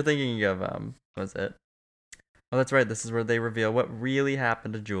 You're thinking of, what was it? Oh, that's right. This is where they reveal what really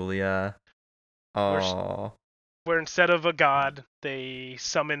happened to Julia. Oh. Where instead of a god, they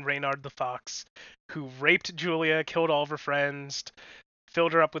summon Reynard the Fox, who raped Julia, killed all of her friends,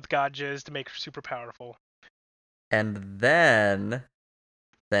 filled her up with god jizz to make her super powerful. And then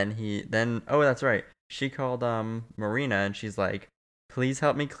oh, that's right. She called Marina and she's like, please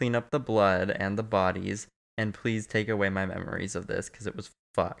help me clean up the blood and the bodies and please take away my memories of this because it was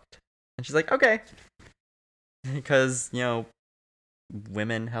fucked. And she's like, okay. Because,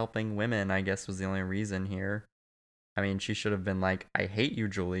 women helping women, I guess, was the only reason here. I mean, she should have been like, I hate you,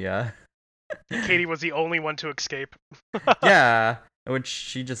 Julia. Katie was the only one to escape. Yeah, which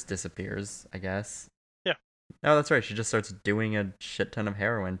she just disappears, I guess. Yeah. No, that's right. She just starts doing a shit ton of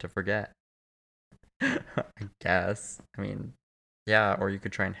heroin to forget. I guess. I mean, yeah, or you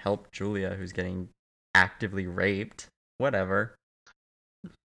could try and help Julia, who's getting actively raped. Whatever.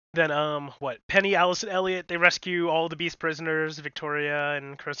 Then, Penny, Alice, and Elliot, they rescue all the Beast prisoners, Victoria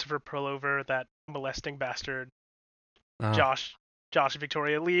and Christopher Pullover, that molesting bastard. Oh. Josh and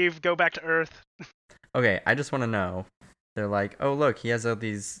Victoria leave, go back to Earth. Okay, I just want to know. They're like, oh, look, he has all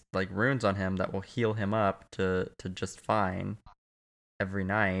these, like, runes on him that will heal him up to just fine every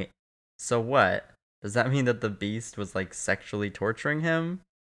night. So what? Does that mean that the Beast was, like, sexually torturing him?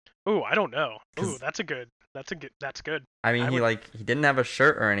 Ooh, I don't know. Ooh, that's good. I mean, he didn't have a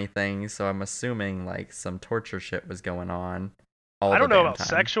shirt or anything, so I'm assuming, like, some torture shit was going on all the I don't know damn about time.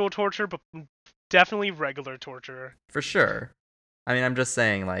 sexual torture, but definitely regular torture. For sure. I mean, I'm just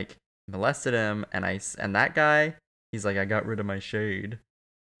saying, like, molested him, and that guy, he's like, I got rid of my shade,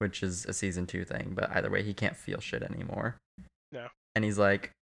 which is a season 2 thing, but either way, he can't feel shit anymore. No. And he's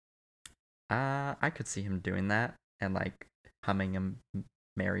like, I could see him doing that, and, like, humming a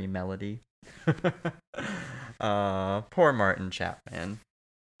merry melody. Poor Martin Chapman.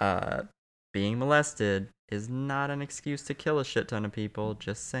 Being molested is not an excuse to kill a shit ton of people,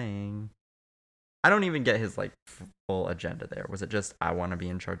 just saying. I don't even get his, like, full agenda there. Was it just, I want to be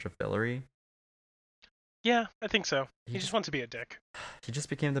in charge of Fillory? Yeah, I think so. He just wants to be a dick. He just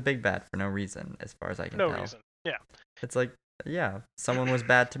became the big bad for no reason, as far as I can tell. No reason. Yeah. It's like, yeah, someone was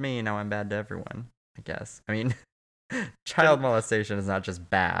bad to me, now I'm bad to everyone, I guess. I mean, child molestation is not just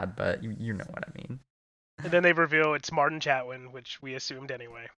bad, but you know what I mean. And then they reveal it's Martin Chatwin, which we assumed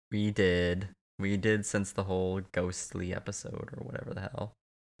anyway. We did since the whole ghostly episode or whatever the hell.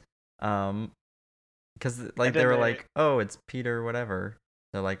 Because, like, they were like, oh, it's Peter whatever.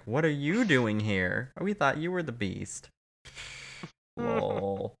 They're like, what are you doing here? Oh, we thought you were the Beast.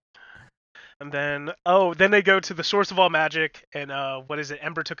 Lol. And then they go to the source of all magic, and what is it?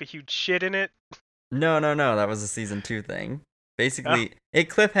 Ember took a huge shit in it. No, that was a season 2 thing. Basically, it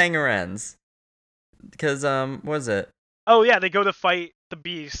cliffhanger ends. Because, what was it? Oh, yeah, they go to fight the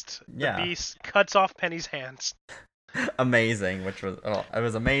Beast. Yeah. The Beast cuts off Penny's hands. Amazing, it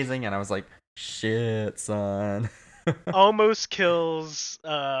was amazing, and I was like, shit, son. Almost kills,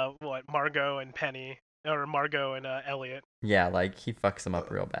 Margot and Penny, or Margot and Elliot. Yeah, like, he fucks them up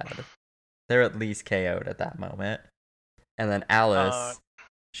real bad. They're at least KO'd at that moment. And then Alice,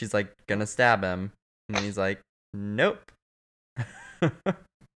 she's like, gonna stab him. And then he's like, nope.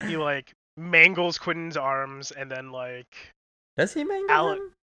 He, like, mangles Quentin's arms, and then, like... Does he mangle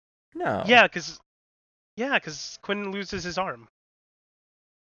him? No. Yeah, because Quentin loses his arm.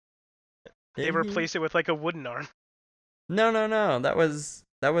 They Did he? replaced it with like a wooden arm. No. That was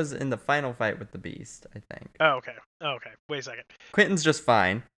in the final fight with the Beast, I think. Oh, okay. Wait a second. Quentin's just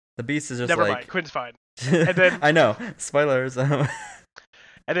fine. The Beast is just Never like. mind. Quinn's fine. And then I know. Spoilers.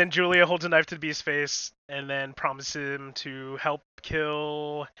 And then Julia holds a knife to the Beast's face and then promises him to help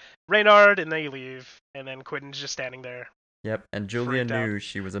kill Reynard, and they leave. And then Quentin's just standing there. Yep, and Julia Freaked out. knew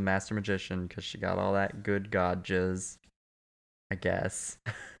she was a master magician because she got all that good god jizz. I guess.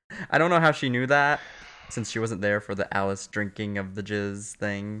 I don't know how she knew that, since she wasn't there for the Alice drinking of the jizz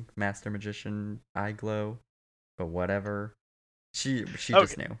thing, master magician eye glow. But whatever. She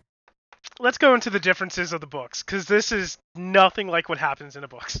just knew. Let's go into the differences of the books, because this is nothing like what happens in the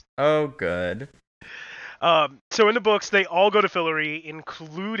books. Oh, good. So in the books, they all go to Fillory,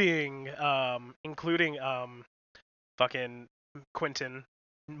 including fucking Quentin,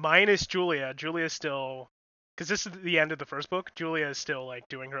 minus Julia. Julia's still, because this is the end of the first book. Julia is still like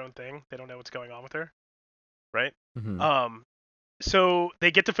doing her own thing. They don't know what's going on with her, right? Mm-hmm. So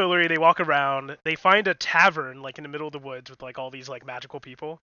they get to Fillory, they walk around, they find a tavern like in the middle of the woods with like all these like magical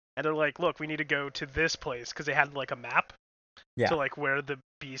people, and they're like, "Look, we need to go to this place," because they had like a map. Yeah. So like where the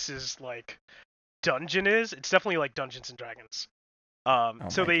Beast's like dungeon is. It's definitely like Dungeons and Dragons.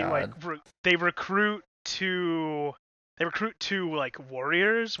 So they God. like they recruit two like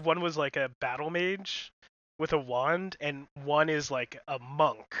warriors. One was like a battle mage with a wand, and one is like a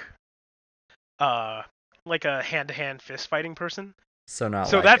monk. Like a hand-to-hand fist fighting person. So not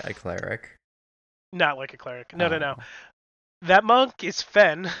So like that- a cleric. Not like a cleric. No. Oh. That monk is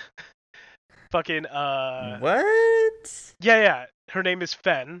Fen. Fucking What? Yeah. Her name is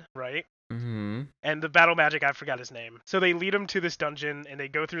Fen, right? Mm-hmm. And the battle magic, I forgot his name. So they lead him to this dungeon, and they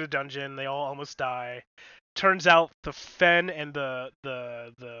go through the dungeon. They all almost die. Turns out the Fen and the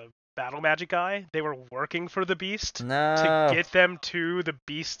battle magic guy, they were working for the Beast No. to get them to the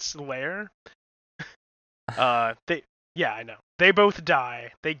Beast's lair. I know. They both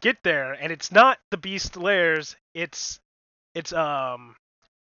die. They get there, and it's not the Beast's lairs. It's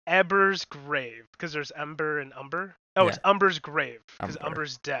Ember's grave, because there's Ember and Umber. Oh, Yeah. it's Umber's grave, because Umber.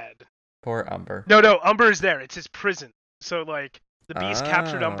 Umber's dead. Poor Umber. No, Umber is there. It's his prison. So like the Beast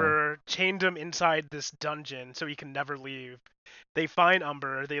captured Oh. Umber, chained him inside this dungeon so he can never leave. They find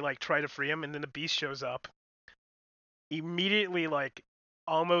Umber, they like try to free him, and then the Beast shows up. Immediately like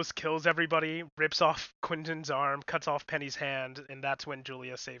almost kills everybody, rips off Quentin's arm, cuts off Penny's hand, and that's when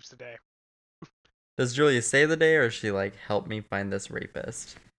Julia saves the day. Does Julia save the day, or is she like, help me find this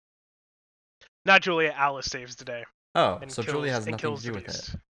rapist? Not Julia, Alice saves the day. Oh, And so kills, Julia has and nothing to kills do the with it.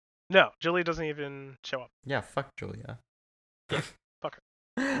 Beast. No, Julia doesn't even show up. Yeah, fuck Julia. Yeah, fuck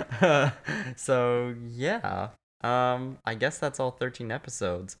her. So yeah, I guess that's all 13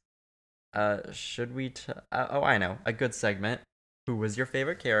 episodes. Should we? Oh, I know, a good segment. Who was your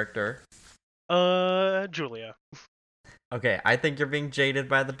favorite character? Julia. Okay, I think you're being jaded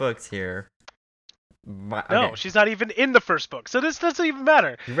by the books here. No, Okay, she's not even in the first book, so this doesn't even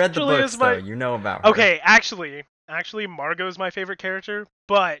matter. you read the Julia's books my- though. You know about her. Okay, actually, Margot's my favorite character,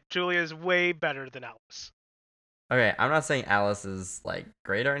 but Julia's way better than Alice. Okay, I'm not saying Alice is like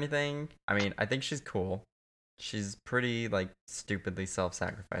great or anything. I mean, I think she's cool. She's pretty like stupidly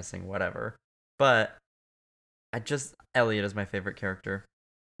self-sacrificing, whatever. But Elliot is my favorite character.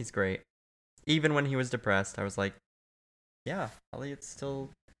 He's great. Even when he was depressed, I was like, yeah, Elliot's still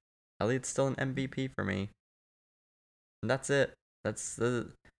an MVP for me. And that's it.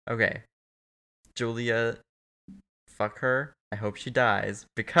 Okay. Julia, fuck her. I hope she dies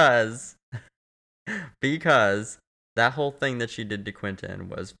because that whole thing that she did to Quentin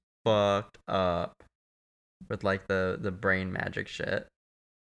was fucked up with like the brain magic shit.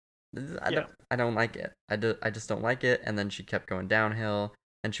 I don't like it. I just don't like it. And then she kept going downhill,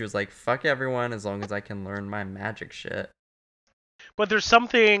 and she was like, fuck everyone as long as I can learn my magic shit. But there's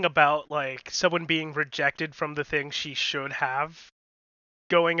something about like someone being rejected from the thing she should have,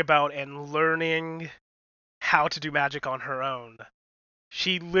 going about and learning how to do magic on her own.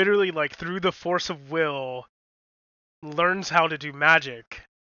 She literally like through the force of will learns how to do magic.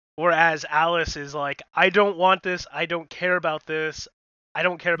 Whereas Alice is like, I don't want this, I don't care about this, I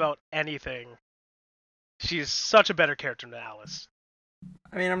don't care about anything. She's such a better character than Alice.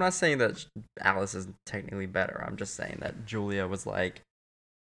 I mean, I'm not saying that Alice is technically better. I'm just saying that Julia was like,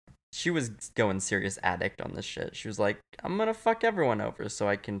 she was going serious addict on this shit. She was like, I'm gonna fuck everyone over so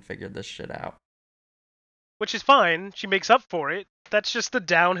I can figure this shit out. Which is fine. She makes up for it. That's just the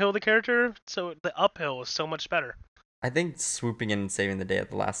downhill of the character. So the uphill is so much better. I think swooping in and saving the day at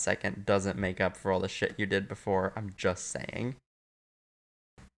the last second doesn't make up for all the shit you did before. I'm just saying.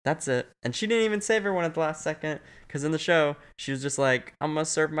 That's it. And she didn't even save everyone at the last second, because in the show, she was just like, I'm gonna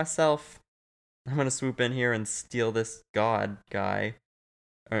serve myself. I'm gonna swoop in here and steal this god guy,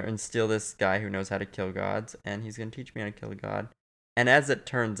 and steal this guy who knows how to kill gods, and he's gonna teach me how to kill a god. And as it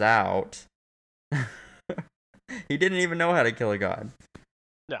turns out, he didn't even know how to kill a god.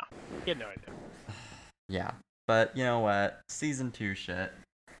 No, he had no idea. Yeah, but you know what? Season 2 shit.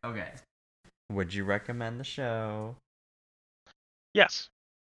 Okay. Would you recommend the show? Yes.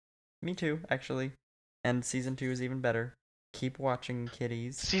 Me too, actually. And season 2 is even better. Keep watching,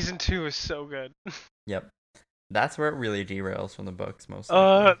 kiddies. Season 2 is so good. Yep. That's where it really derails from the books, most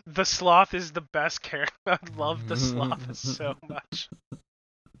likely. The sloth is the best character. I love the sloth so much.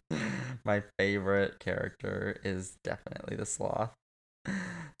 My favorite character is definitely the sloth.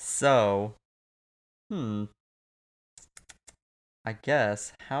 So, I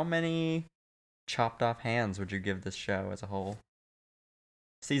guess, how many chopped off hands would you give this show as a whole?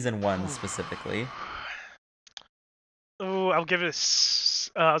 Season 1 specifically. Oh, I'll give it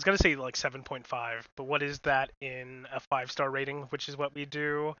I was gonna say like 7.5, but what is that in a 5-star rating, which is what we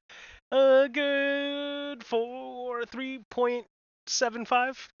do? Good for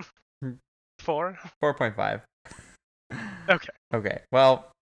 3.75? 4? 4.5. Okay. Okay,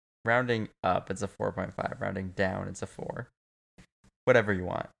 well, rounding up, it's a 4.5. Rounding down, it's a 4. Whatever you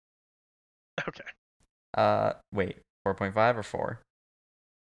want. Okay. Wait, 4.5 or 4?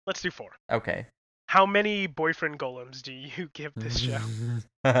 Let's do 4. Okay. How many boyfriend golems do you give this show?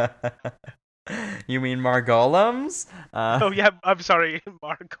 You mean Margolems? Oh yeah, I'm sorry,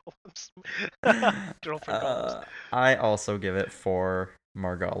 Margolems. Girlfriend golems. I also give it 4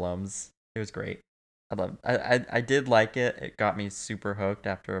 Margolems. It was great. I did like it. It got me super hooked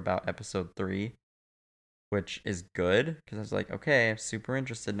after about episode 3, which is good because I was like, okay, I'm super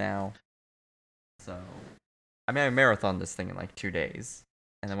interested now. So, I mean, I marathoned this thing in like 2 days,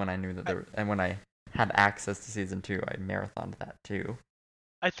 and then when I knew that and when I had access to season 2, I marathoned that too.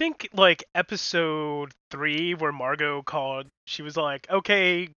 I think like episode 3 where Margot called, she was like,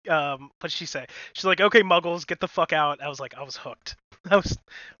 okay, what did she say? She's like, okay, muggles, get the fuck out. I was hooked. I was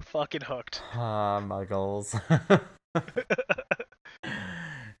fucking hooked. Muggles.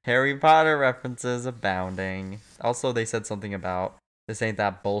 Harry Potter references abounding. Also, they said something about this ain't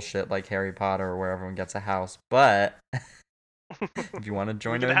that bullshit like Harry Potter where everyone gets a house, but if you want to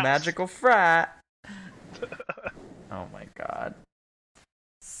join a magical frat. Oh my god.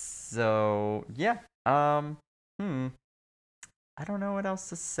 So, yeah. I don't know what else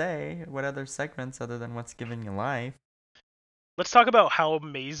to say. What other segments other than what's giving you life? Let's talk about how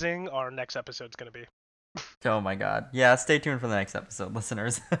amazing our next episode's going to be. Oh my god. Yeah, stay tuned for the next episode,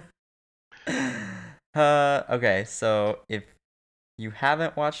 listeners. Okay, so if you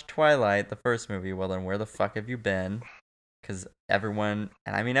haven't watched Twilight, the first movie, well then where the fuck have you been? Because everyone,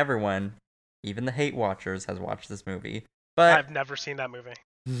 and I mean everyone, even the hate watchers has watched this movie. But I've never seen that movie.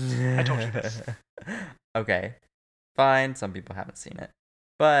 I told you this. Okay, fine. Some people haven't seen it,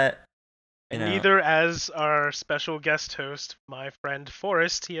 but and neither as our special guest host, my friend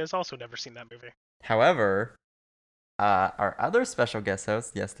Forrest. He has also never seen that movie. However, our other special guest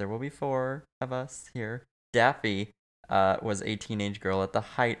host, yes, there will be 4 of us here. Daffy was a teenage girl at the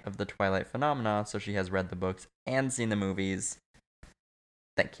height of the Twilight phenomenon, so she has read the books and seen the movies.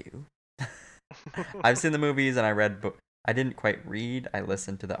 Thank you. I've seen the movies and I read I didn't quite read. I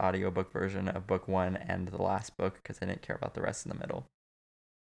listened to the audiobook version of book 1 and the last book because I didn't care about the rest in the middle.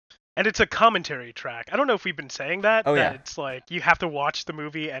 And it's a commentary track. I don't know if we've been saying that. Oh, yeah. It's like you have to watch the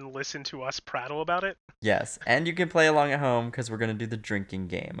movie and listen to us prattle about it. Yes, and you can play along at home because we're going to do the drinking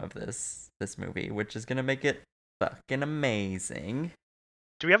game of this movie, which is going to make it fucking amazing.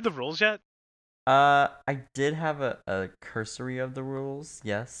 Do we have the rules yet? I did have a cursory of the rules,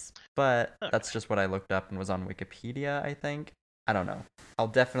 yes, but that's just what I looked up and was on Wikipedia, I think. I don't know. I'll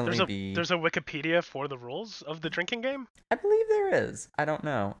definitely There's a Wikipedia for the rules of the drinking game? I believe there is. I don't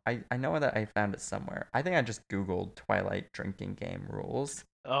know. I know that I found it somewhere. I think I just Googled Twilight drinking game rules.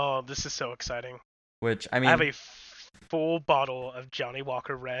 Oh, this is so exciting. Which, I mean... I have a full bottle of Johnny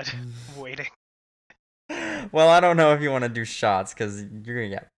Walker Red waiting. Well, I don't know if you want to do shots, because you're going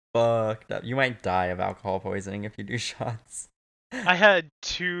to get fucked up. You might die of alcohol poisoning if you do shots. I had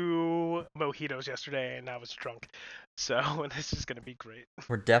 2 mojitos yesterday, and I was drunk. So this is going to be great.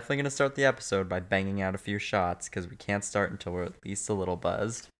 We're definitely going to start the episode by banging out a few shots, because we can't start until we're at least a little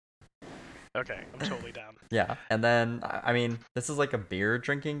buzzed. Okay, I'm totally down. Yeah, and then, I mean, this is like a beer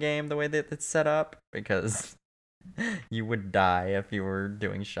drinking game, the way that it's set up, because you would die if you were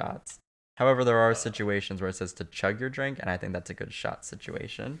doing shots. However, there are situations where it says to chug your drink, and I think that's a good shot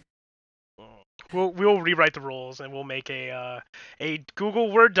situation. We'll rewrite the rules and we'll make a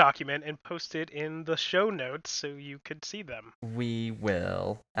Google Word document and post it in the show notes so you could see them. We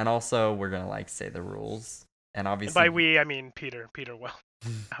will. And also we're gonna like say the rules. And obviously By we I mean Peter. Peter will.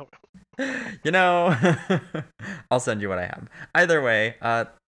 You know, I'll send you what I have. Either way,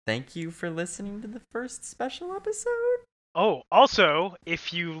 thank you for listening to the first special episode. Oh, also,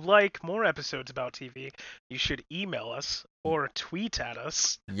 if you like more episodes about TV, you should email us or tweet at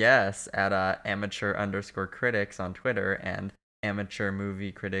us. Yes, at amateur_critics on Twitter and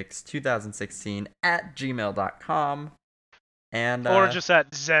amateurmoviecritics2016 at gmail.com. And or just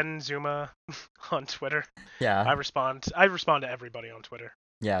at ZenZuma on Twitter. Yeah. I respond to everybody on Twitter.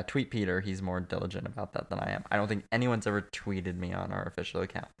 Yeah, tweet Peter. He's more diligent about that than I am. I don't think anyone's ever tweeted me on our official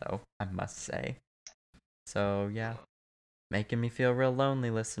account, though, I must say. So, yeah. Making me feel real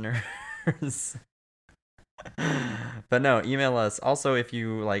lonely, listeners. But no, email us. Also, if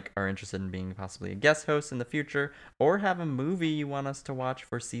you are interested in being possibly a guest host in the future, or have a movie you want us to watch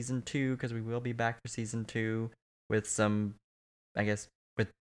for season 2, because we will be back for season 2 with some, I guess, with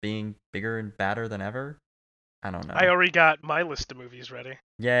being bigger and badder than ever. I don't know. I already got my list of movies ready.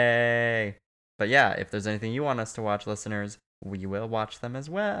 Yay! But yeah, if there's anything you want us to watch, listeners, we will watch them as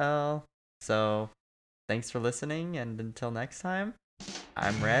well. So, thanks for listening, and until next time,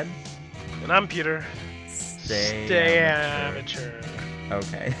 I'm Red. And I'm Peter. Stay amateur.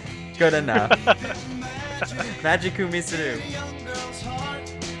 Okay, good enough. Magiku Misuru. Young girl's heart,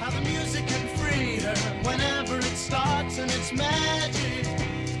 how the music can free her whenever it starts, and it's magic.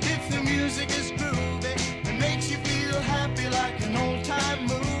 If the music is groovy, it makes you feel happy like an old time